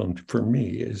problem for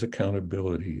me is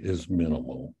accountability is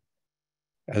minimal.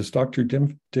 As Dr.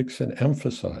 Dixon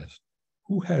emphasized,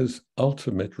 who has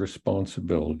ultimate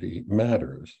responsibility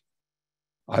matters.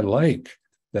 I like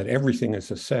that everything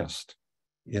is assessed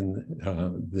in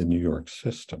the New York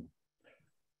system.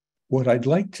 What I'd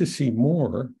like to see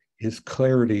more is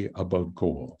clarity about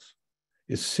goals.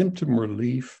 Is symptom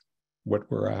relief what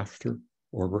we're after,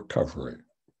 or recovery?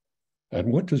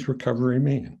 And what does recovery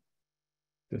mean?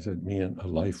 Does it mean a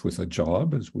life with a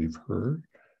job, as we've heard,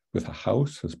 with a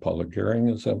house, as Paula Gehring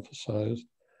has emphasized,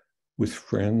 with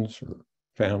friends or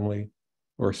family,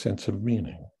 or a sense of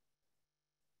meaning?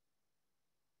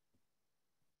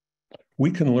 We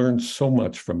can learn so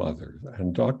much from others,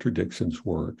 and Dr. Dixon's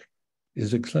work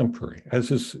is exemplary,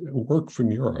 as is work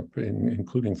from Europe,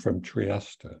 including from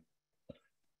Trieste.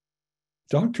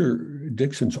 Dr.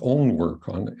 Dixon's own work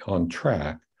on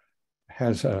track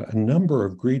has a number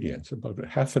of ingredients, about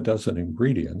half a dozen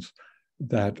ingredients,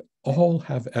 that all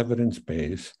have evidence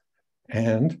base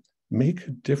and make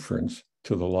a difference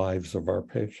to the lives of our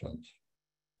patients.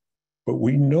 But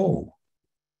we know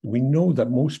that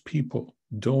most people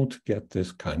don't get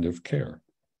this kind of care.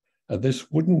 This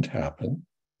wouldn't happen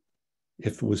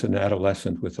if it was an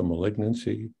adolescent with a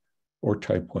malignancy or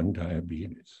type 1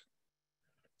 diabetes.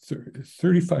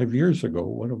 35 years ago,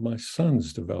 one of my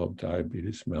sons developed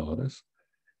diabetes mellitus,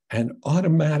 and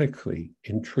automatically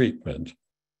in treatment,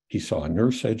 he saw a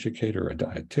nurse educator, a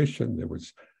dietitian, there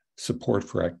was support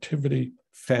for activity,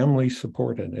 family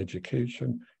support and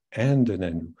education, and an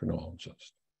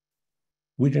endocrinologist.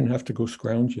 We didn't have to go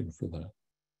scrounging for that.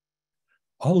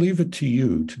 I'll leave it to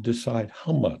you to decide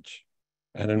how much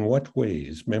and in what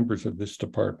ways members of this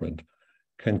department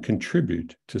can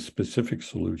contribute to specific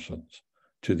solutions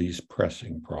to these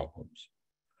pressing problems.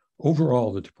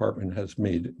 Overall, the department has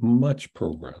made much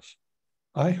progress.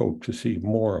 I hope to see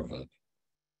more of it.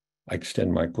 I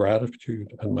extend my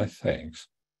gratitude and my thanks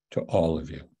to all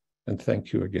of you. And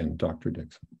thank you again, Dr.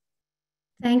 Dixon.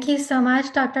 Thank you so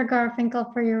much, Dr.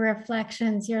 Garfinkel, for your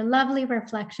reflections, your lovely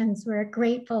reflections. We're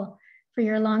grateful for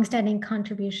your longstanding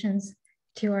contributions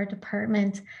to our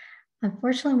department.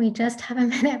 Unfortunately, we just have a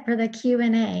minute for the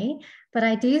Q&A, but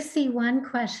I do see one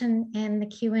question in the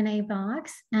Q&A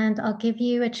box, and I'll give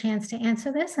you a chance to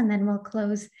answer this, and then we'll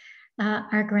close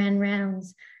our grand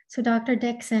rounds. So Dr.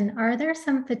 Dixon, are there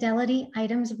some fidelity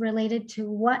items related to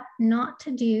what not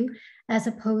to do as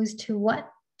opposed to what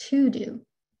to do?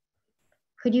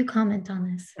 Could you comment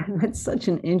on this? That's such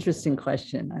an interesting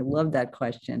question. I love that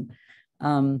question.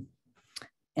 But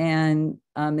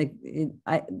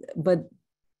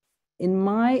in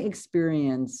my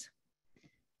experience,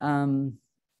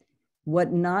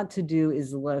 what not to do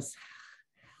is less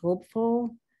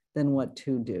helpful than what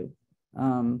to do.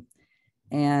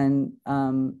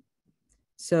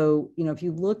 So, you know, if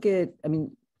you look at, I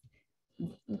mean,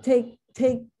 take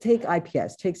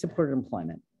IPS, take supported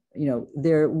employment. You know,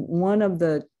 they're one of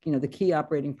the, you know, the key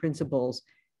operating principles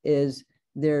is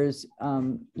there's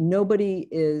nobody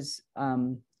is,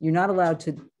 you're not allowed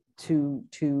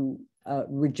to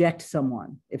reject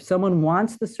someone. If someone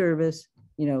wants the service,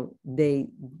 you know,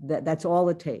 that's all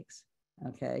it takes.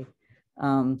 Okay.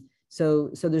 So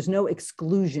there's no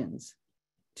exclusions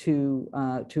to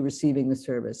receiving the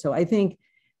service. So I think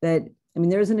that, I mean,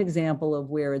 there's an example of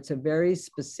where it's a very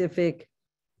specific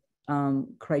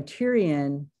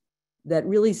criterion that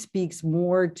really speaks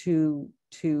more to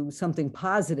something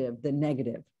positive than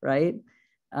negative, right?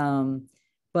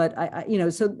 But I you know,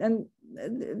 so, and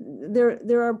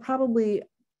there are probably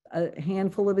a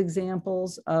handful of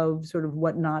examples of sort of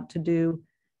what not to do,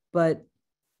 but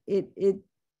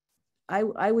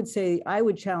I would say, I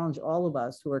would challenge all of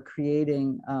us who are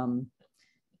creating,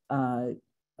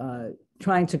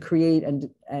 trying to create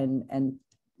and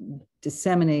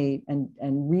disseminate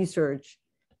and research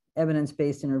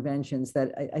evidence-based interventions,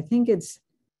 that I think it's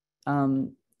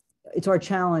our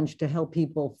challenge to help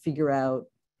people figure out,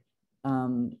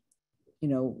 you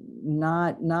know,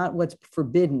 not what's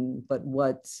forbidden, but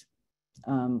what's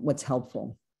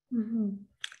helpful. Mm-hmm.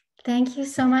 Thank you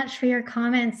so much for your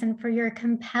comments and for your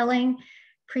compelling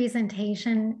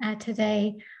presentation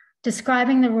today,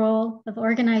 describing the role of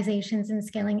organizations in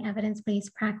scaling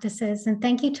evidence-based practices. And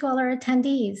thank you to all our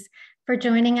attendees for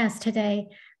joining us today.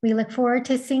 We look forward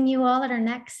to seeing you all at our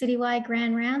next citywide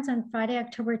grand rounds on Friday,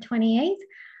 October 28th,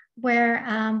 where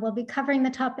we'll be covering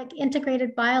the topic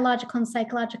integrated biological and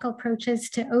psychological approaches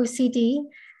to OCD.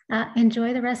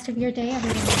 Enjoy the rest of your day,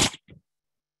 everyone.